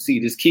 not what you see.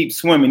 Just keep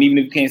swimming, even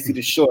if you can't see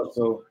the shore.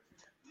 So,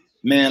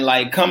 man,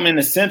 like coming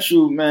to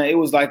Central, man, it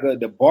was like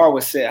the bar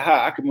was set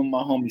high. I can remember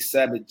my homie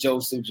Sabbath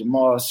Joseph,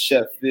 Jamal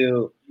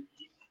Sheffield,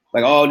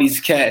 like all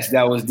these cats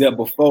that was there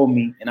before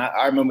me. And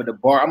I remember the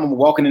bar. I remember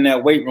walking in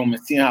that weight room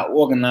and seeing how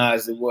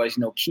organized it was.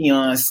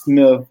 Keon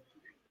Smith,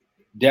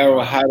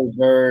 Daryl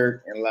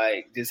Heidelberg, and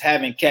like just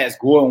having cats,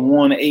 Gordon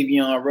Warner,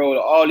 Avion Road,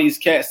 all these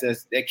cats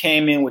that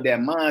came in with that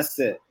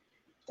mindset,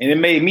 and it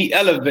made me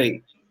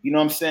elevate. You know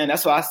what I'm saying?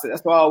 That's why I said.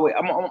 That's why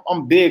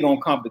I'm big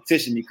on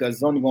competition because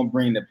it's only gonna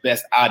bring the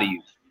best out of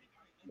you.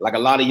 Like a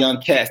lot of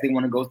young cats, they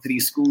want to go to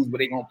these schools, but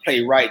they gonna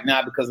play right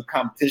now because the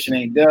competition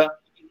ain't there.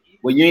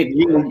 Well, it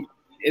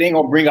ain't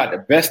gonna bring out the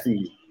best in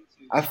you.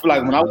 I feel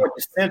like when I went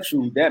to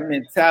Central, that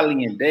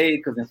mentality and day,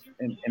 because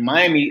in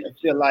Miami, I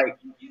feel like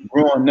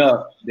growing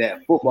up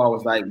that football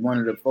was like one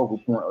of the focal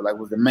point, or like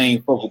was the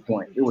main focal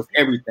point. It was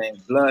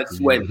everything, blood,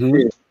 sweat,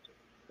 and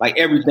like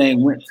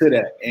everything went to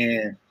that.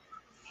 And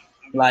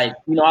like,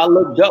 I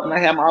looked up and I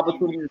had my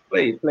opportunity to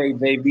play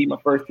JV my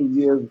first 2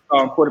 years,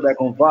 starting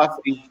quarterback on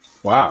varsity.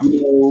 Wow.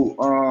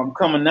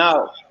 Coming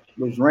out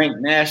was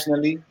ranked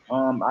nationally.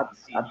 I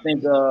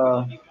think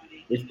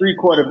there's 3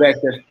 quarterbacks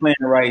that's playing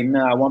right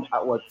now.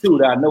 2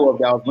 that I know of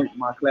that was ranked in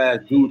my class,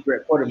 dual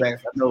threat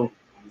quarterbacks. I know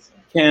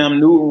Cam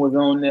Newton was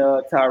on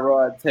there,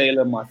 Tyrod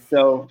Taylor,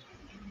 myself.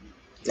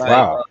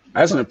 Wow,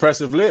 that's an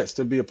impressive list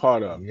to be a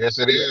part of. Yes,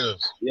 it is.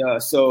 Yeah,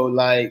 so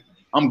like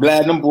I'm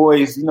glad them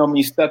boys,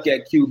 stuck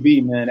at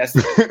QB, man. That's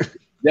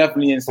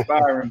definitely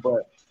inspiring.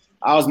 But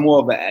I was more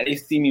of they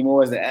see me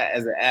more as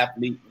an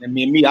athlete. And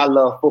me, I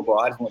love football.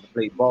 I just want to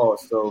play ball.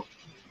 So,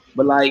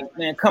 but like,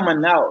 man,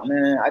 coming out,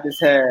 man, I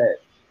just had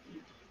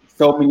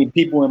so many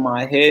people in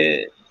my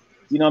head.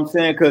 You know what I'm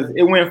saying? Because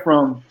it went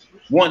from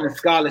wanting a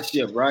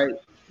scholarship, right?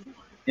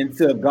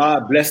 Until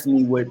God blessed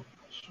me with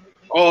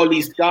all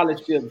these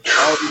scholarships,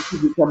 all these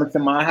people coming to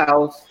my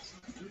house,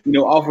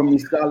 offering me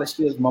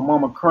scholarships, my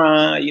mama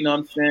crying, you know what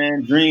I'm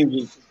saying?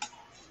 Dreams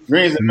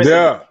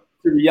to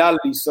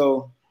reality.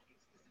 So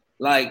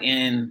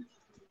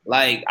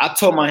I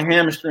tore my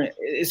hamstring.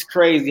 It's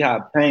crazy how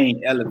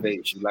pain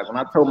elevates you. Like when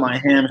I tore my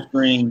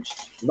hamstring,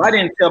 if I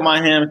didn't tear my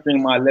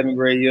hamstring my 11th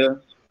grade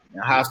year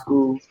in high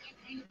school,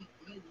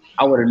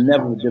 I would have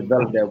never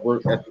developed that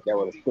work ethic that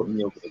would have put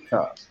me over the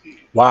top.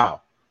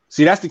 Wow.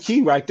 See, that's the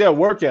key right there,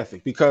 work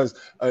ethic. Because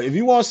if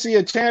you want to see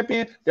a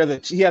champion,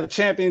 he had a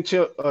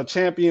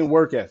champion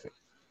work ethic.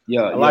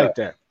 Yeah, I like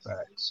that.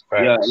 Facts.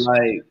 Yeah,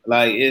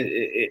 like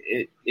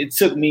it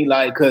took me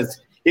because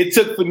it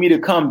took for me to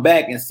come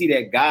back and see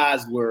that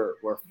guys were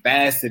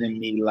faster than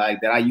me,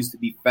 like that I used to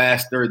be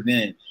faster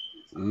than.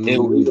 It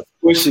was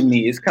pushing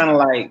me. It's kind of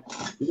like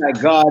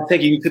God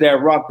taking you to that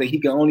rock that He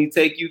can only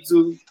take you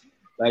to.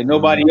 Like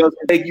nobody else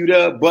can take you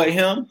there but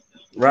Him.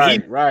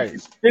 Right. You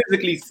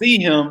physically see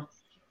Him.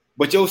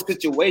 But your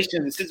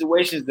situations,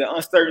 the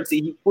uncertainty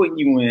He putting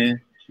you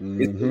in,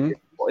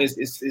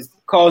 it's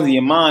causing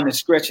your mind to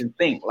stretch and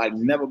think like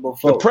never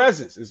before. The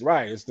presence is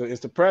right. It's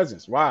the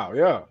presence. Wow.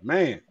 Yeah,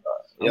 man.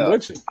 I'm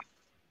with you.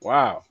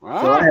 Wow. So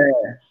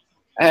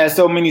I had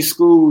so many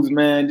schools,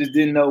 man, just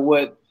didn't know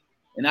what.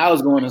 And I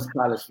was going to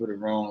college for the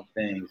wrong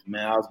things,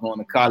 man. I was going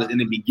to college in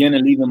the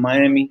beginning, leaving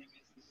Miami.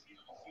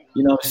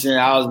 You know what I'm saying?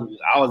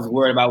 I was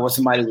worried about what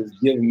somebody was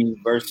giving me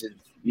versus,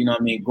 you know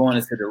what I mean, going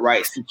into the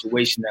right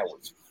situation that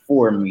was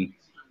for me.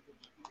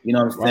 You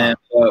know what I'm saying?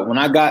 But when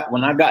I got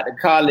to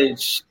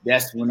college,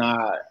 that's when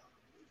I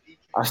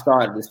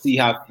started to see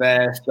how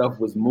fast stuff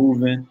was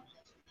moving.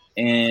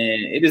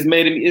 And it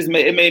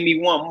made me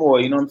want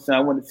more. You know what I'm saying?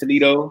 I went to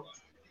Toledo.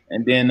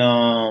 And then,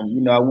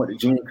 you know, I went to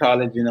junior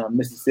college in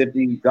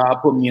Mississippi. God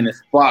put me in a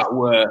spot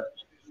where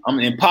I'm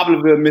in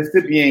Poplarville,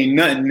 Mississippi. Ain't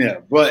nothing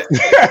there. But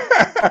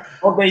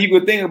one thing you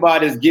could think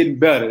about is getting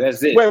better.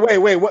 That's it.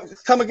 Wait. What?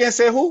 Come again?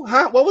 Say who?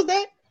 Huh? What was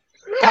that?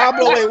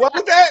 Pablo. Wait, what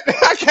was that?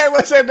 I can't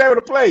remember the name of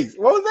the place.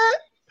 What was that?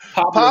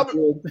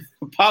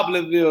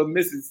 Poplarville,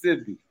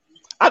 Mississippi.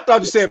 I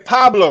thought you said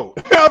Pablo.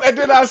 And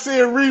then I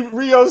see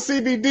Rio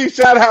CBD.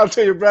 Shout out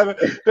to you, brother.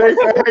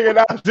 Thanks for hanging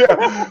out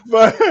there.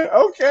 But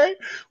okay.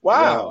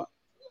 Wow.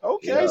 Yeah.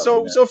 Okay. Yeah,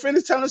 so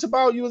finish telling us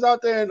about you was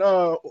out there in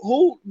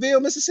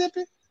Whoville,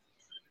 Mississippi?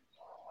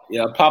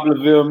 Yeah,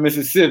 Poplarville,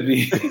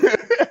 Mississippi.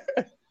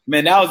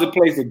 Man, that was a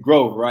place of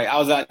growth, right? I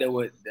was out there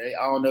with,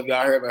 I don't know if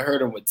y'all ever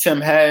heard him, with Tim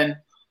Haddon.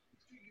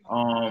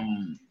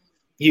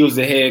 He was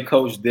the head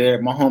coach there.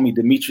 My homie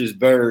Demetrius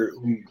Bird,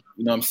 who, you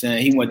know what I'm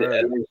saying, he went to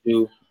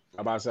LSU.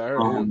 How about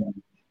that?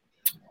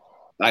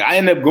 Like, I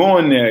ended up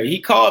going there.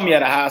 He called me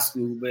out of high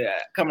school, but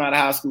coming out of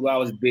high school, I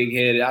was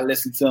big-headed. I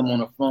listened to him on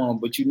the phone,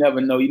 but you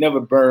never know. You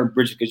never burn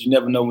bridges because you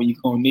never know when you're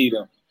going to need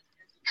them.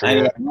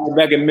 And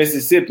back in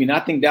Mississippi, and I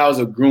think that was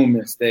a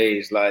grooming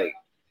stage. Like,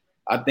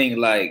 I think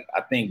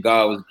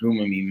God was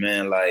grooming me,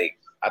 man. Like,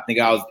 I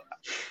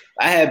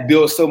had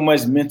built so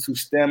much mental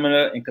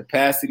stamina and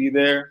capacity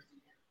there,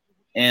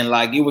 and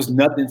like it was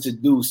nothing to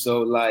do.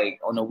 So like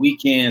on the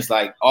weekends,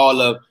 like all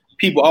the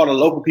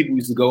local people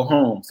used to go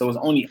home. So it was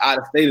only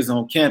out-of-staters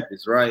on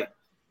campus, right?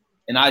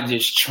 And I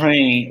just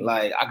trained.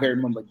 Like I can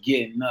remember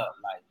getting up,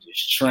 like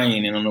just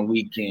training on the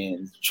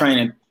weekends,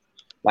 training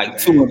like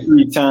 2 or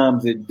 3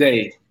 times a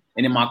day.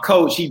 And then my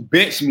coach, he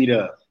benched me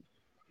there.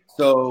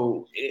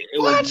 So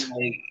it was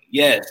like,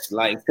 yes,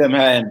 like Tim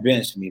hadn't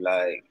benched me,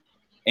 like,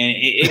 and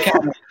it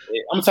kind of.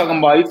 I'm talking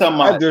about. You talking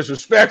about? That's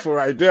disrespectful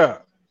right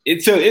there.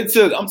 It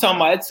took. I'm talking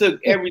about. It took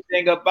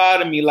everything up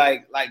out of me,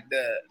 like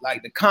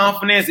the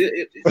confidence.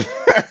 It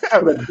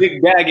put a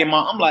big bag in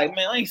my. I'm like,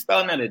 man, I ain't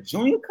starting at a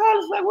junior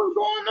college. Like, what's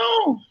going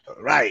on?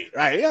 Right.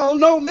 You don't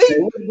know me.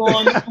 Like, what's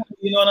going on?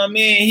 You know what I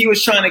mean? He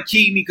was trying to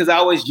keep me because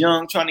I was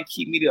young, trying to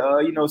keep me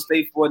to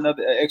stay for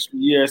another extra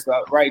year. So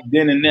right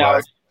then and there, I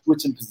was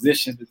switching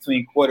positions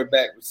between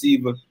quarterback,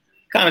 receiver,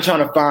 kind of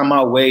trying to find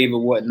my wave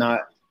or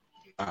whatnot.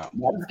 I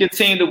just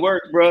continued to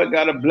work, bro.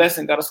 Got a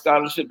blessing, got a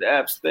scholarship to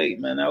App State,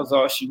 man. That was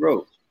all she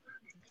wrote.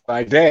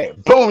 Like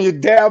that. Boom, you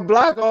damn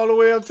block all the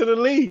way up to the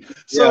league.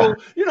 So,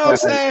 you know what I'm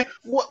saying?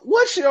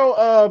 What's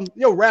your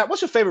rap?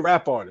 What's your favorite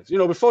rap artist? You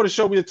know, before the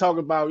show, we were talking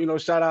about,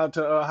 shout out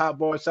to Hot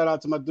Boy, shout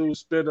out to my dude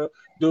Spitter,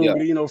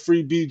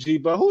 Free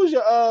BG. But who's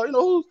your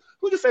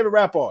who's your favorite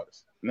rap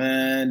artist?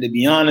 Man, to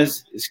be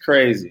honest, it's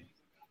crazy.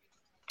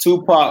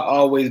 Tupac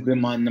always been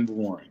my number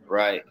one,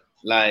 right?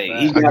 Like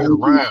he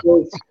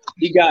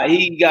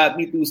got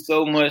me through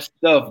so much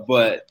stuff,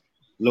 but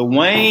Lil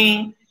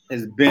Wayne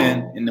has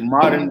been in the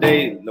modern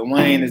day. Lil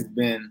Wayne has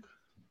been.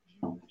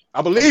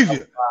 I believe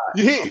you.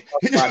 The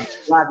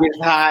block is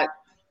hot.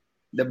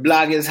 The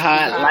block is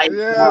hot. Like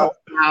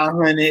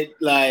 100.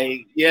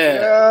 Like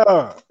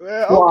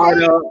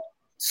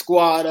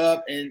squad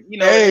up, and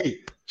Hey,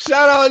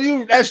 shout out to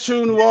you. That's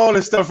true New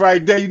Orleans stuff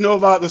right there. You know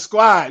about the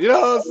squad. You know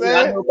what I'm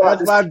saying?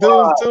 That's my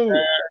dude too.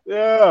 Man.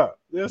 Yeah.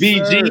 Yes,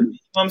 BG, you know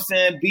what I'm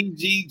saying?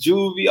 BG,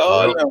 Juvie,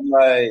 all of them.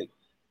 Like,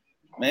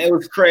 man, it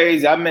was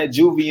crazy. I met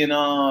Juvie in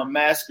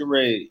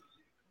Masquerade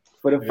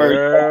for the first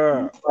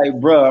time.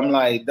 Like, bro, I'm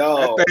like,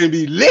 dog. That thing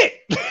be lit.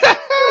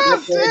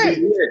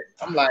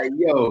 I'm like,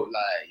 yo,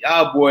 like,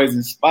 y'all boys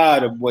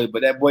inspired a boy.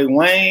 But that boy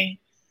Wayne,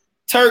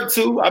 Turk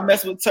too. I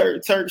mess with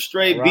Turk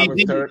straight. Robert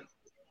BG. Turk.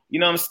 You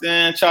know what I'm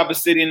saying? Chopper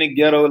City in the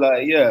ghetto,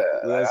 like, yeah.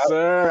 Yes,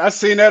 sir. I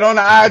seen that on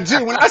the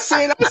IG. When I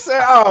seen it, I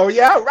said, oh,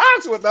 yeah, I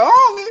rocks with the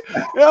homie.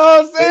 You know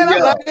what I'm saying?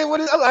 Yeah.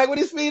 I like what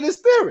he's feeding his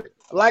spirit.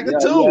 I like it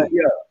too.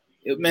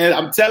 Yeah. Man,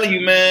 I'm telling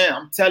you,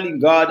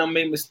 God don't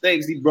make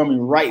mistakes. He brought me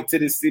right to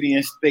the city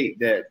and state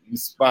that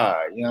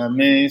inspired. You know what I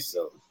mean?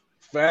 So.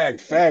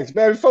 Facts.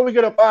 Man, before we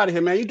get up out of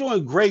here, man, you're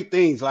doing great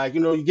things. Like,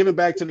 you're giving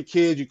back to the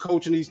kids. You're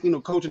coaching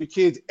coaching the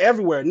kids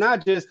everywhere,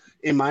 not just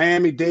in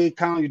Miami, Dade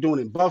County. You're doing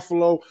it in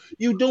Buffalo.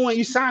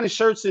 You signing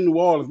shirts in New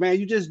Orleans, man.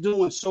 You're just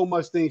doing so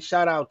much things.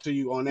 Shout out to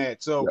you on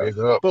that. So,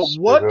 but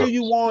what do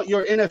you want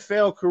your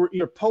NFL career,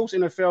 your post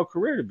NFL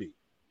career to be?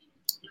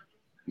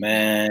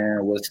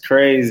 Man, what's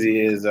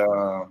crazy is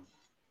I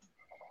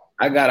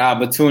got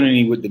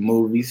opportunity with the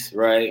movies,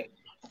 right?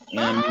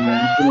 And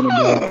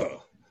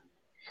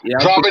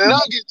dropping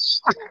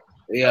nuggets.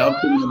 I'm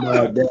thinking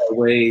about that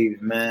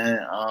wave, man.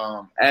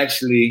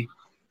 Actually,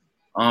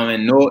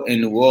 in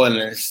New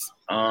Orleans,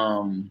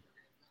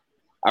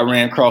 I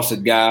ran across a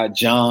guy,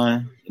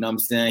 John. You know what I'm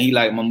saying? He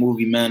like my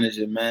movie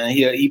manager, man.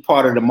 He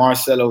part of the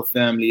Marcello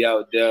family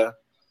out there.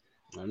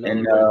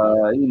 And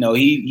you know,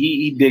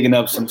 he digging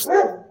up some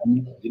stuff.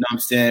 You know what I'm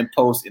saying?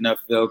 Post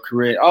NFL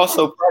career.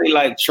 Also probably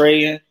like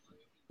trading.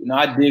 You know,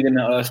 I dig in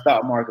the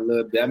stock market a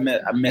little bit.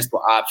 I mess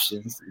with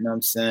options. You know what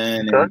I'm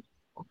saying? And,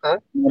 Okay. I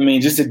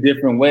mean, just a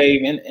different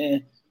wave,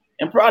 and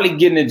probably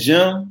getting the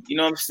gym. You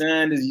know what I'm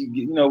saying? Is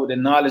you know, with the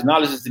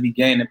knowledge is to be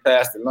gained and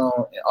passed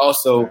along, and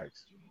also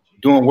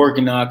doing work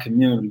in our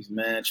communities,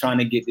 man. Trying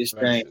to get this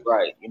thing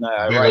right. You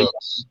know,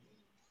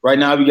 right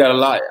now we got a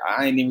lot.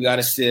 I ain't even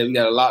gotta say it. We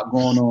got a lot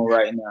going on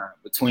right now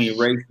between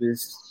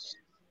races,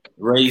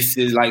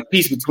 like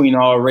peace between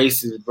all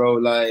races, bro.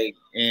 Like,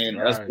 and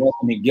us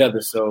working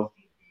together. So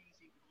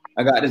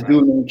I got this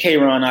dude named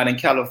K-Ron out in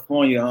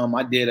California.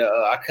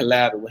 I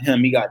collabed with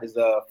him. He got this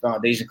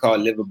foundation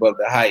called Live Above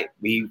the Hype.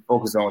 We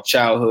focus on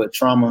childhood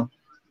trauma.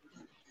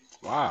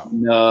 Wow.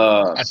 And,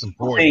 that's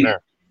important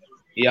there.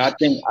 Yeah, I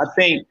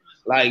think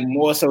like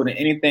more so than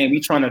anything,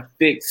 we trying to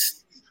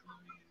fix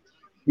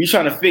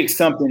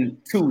something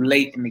too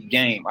late in the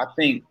game. I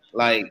think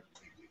like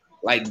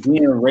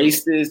being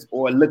racist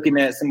or looking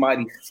at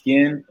somebody's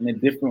skin in a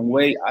different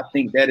way, I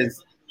think it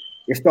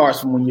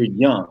starts from when you're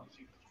young.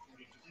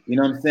 You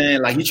know what I'm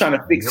saying? Like you're trying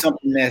to fix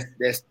something that's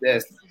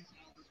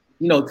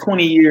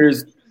 20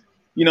 years,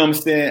 you know what I'm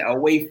saying,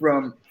 away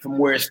from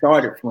where it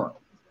started from.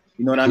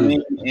 You know what I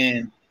mean?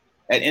 And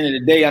at the end of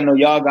the day, I know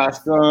y'all got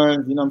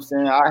sons, you know what I'm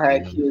saying? I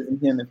had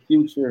kids in the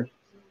future.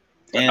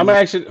 And I'm gonna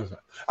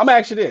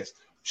ask you this.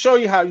 Show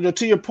you how,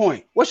 to your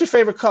point. What's your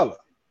favorite color?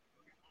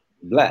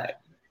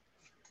 Black.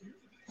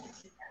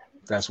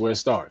 That's where it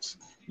starts.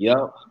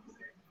 Yep.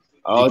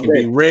 It can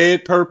be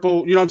red,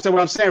 purple. You know what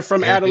I'm saying?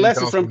 From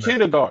adolescence, from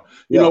kindergarten.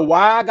 You know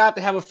why I got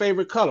to have a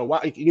favorite color? Why?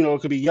 It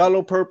could be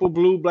yellow, purple,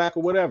 blue, black,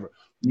 or whatever.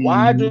 Mm-hmm.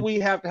 Why do we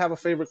have to have a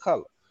favorite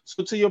color?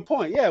 So to your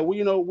point,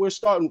 we're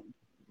starting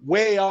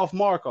way off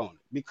mark on it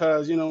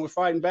because we're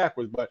fighting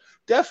backwards. But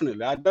I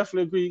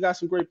definitely agree. You got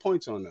some great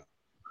points on that.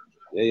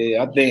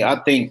 Yeah, I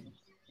think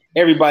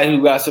everybody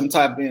who got some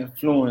type of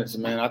influence,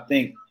 man. I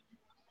think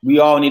we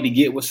all need to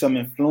get with some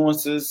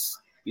influencers.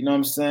 You know what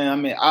I'm saying? I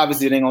mean,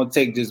 obviously it ain't gonna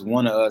take just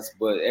one of us,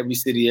 but every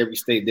city, every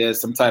state,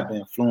 there's some type of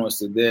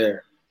influencer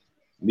there.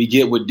 We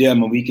get with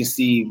them and we can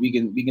see, we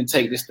can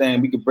take this thing,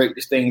 we can break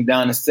this thing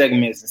down in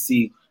segments and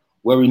see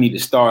where we need to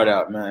start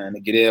out, man, to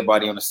get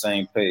everybody on the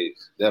same page.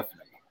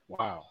 Definitely.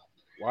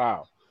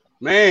 Wow.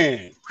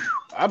 Man,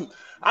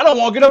 I don't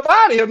want to get up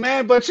out of here,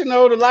 man, but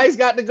the lights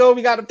got to go.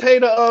 We got to pay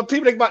the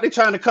people. They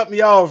trying to cut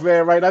me off,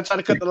 man, right? I'm trying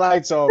to cut the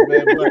lights off,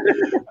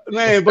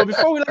 man. But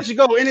before we let you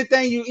go,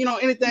 anything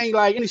anything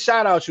like any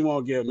shout outs you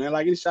want to give, man?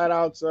 Like any shout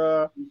outs,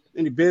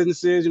 any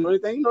businesses,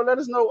 anything, let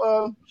us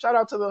know. Shout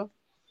out to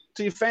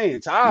your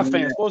fans, to our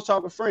fans, Sports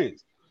Talking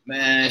Friends.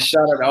 Man,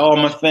 shout out to all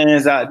my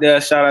fans out there.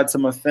 Shout out to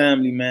my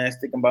family, man,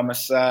 sticking by my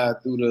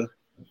side through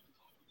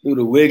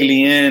the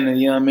wiggly end,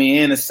 and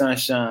and the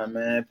sunshine,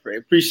 man.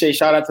 Appreciate.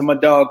 Shout out to my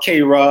dog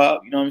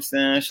K-Rob. You know what I'm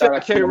saying? Shout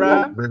out to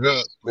K-Rob. Big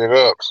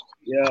ups.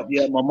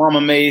 Yeah. My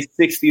mama made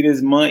 60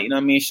 this month. You know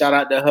what I mean? Shout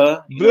out to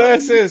her.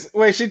 Blessings.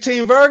 Wait, she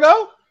Team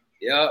Virgo?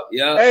 Yeah.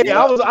 Hey,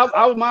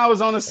 mine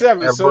was on the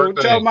 7th. So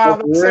tell mom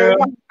to say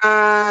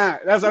why.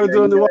 That's how we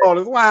do in New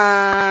Orleans.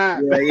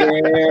 Why?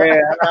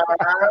 Yeah.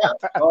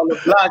 All the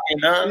blocking,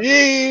 huh?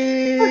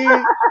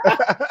 Yeah.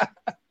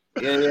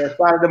 Yeah.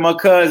 Shout out to my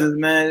cousins,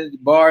 man.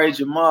 Barry,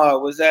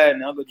 Jamal, what's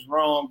happening? Uncle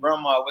Jerome,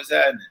 Grandma, what's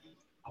happening?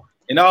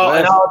 And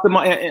all to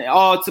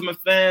my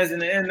fans in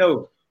the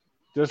Endo.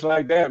 Just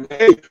like that, man.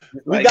 Hey,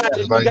 we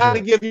got to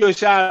give you a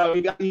shout out.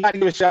 We got to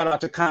give a shout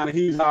out to Connor.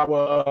 He's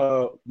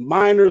our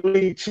minor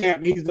league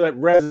champ. He's the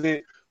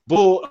resident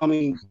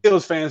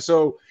Bills fan.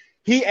 So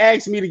he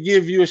asked me to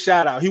give you a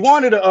shout out. He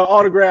wanted an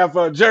autograph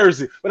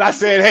jersey, but I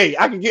said, hey,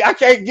 I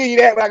can't give you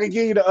that, but I can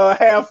give you the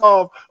half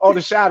off on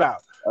the shout out.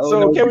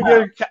 We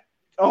get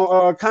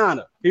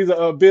Connor? He's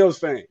a Bills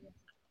fan.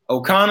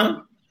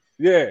 O'Connor?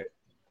 Yeah.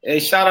 Hey,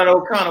 shout out to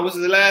O'Connor. What's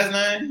his last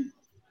name?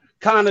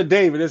 Connor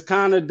David. It's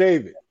Connor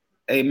David.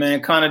 Hey,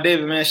 man, Connor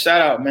David, man,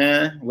 shout out,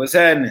 man. What's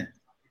happening?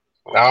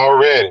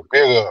 Already.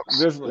 Big ups.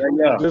 Just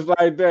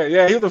like that.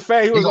 Yeah, he was a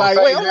fan. He was like,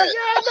 wait, I'm like,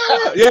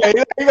 yeah,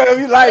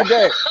 he like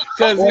that.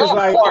 Because he was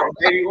like,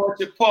 baby,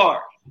 Orchard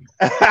Park.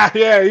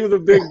 Yeah, he was a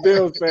big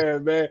Bills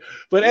fan, man.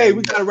 But hey,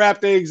 we gotta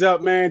wrap things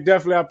up, man.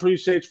 Definitely, I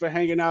appreciate you for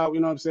hanging out. You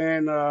know what I'm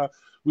saying?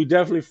 We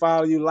definitely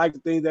follow you, like the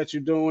things that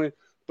you're doing.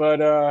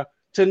 But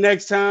till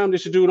next time,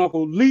 this should do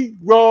Uncle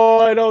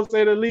Leroy. Don't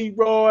say the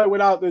Leroy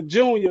without the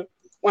Junior.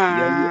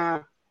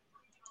 Wow.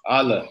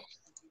 Allah.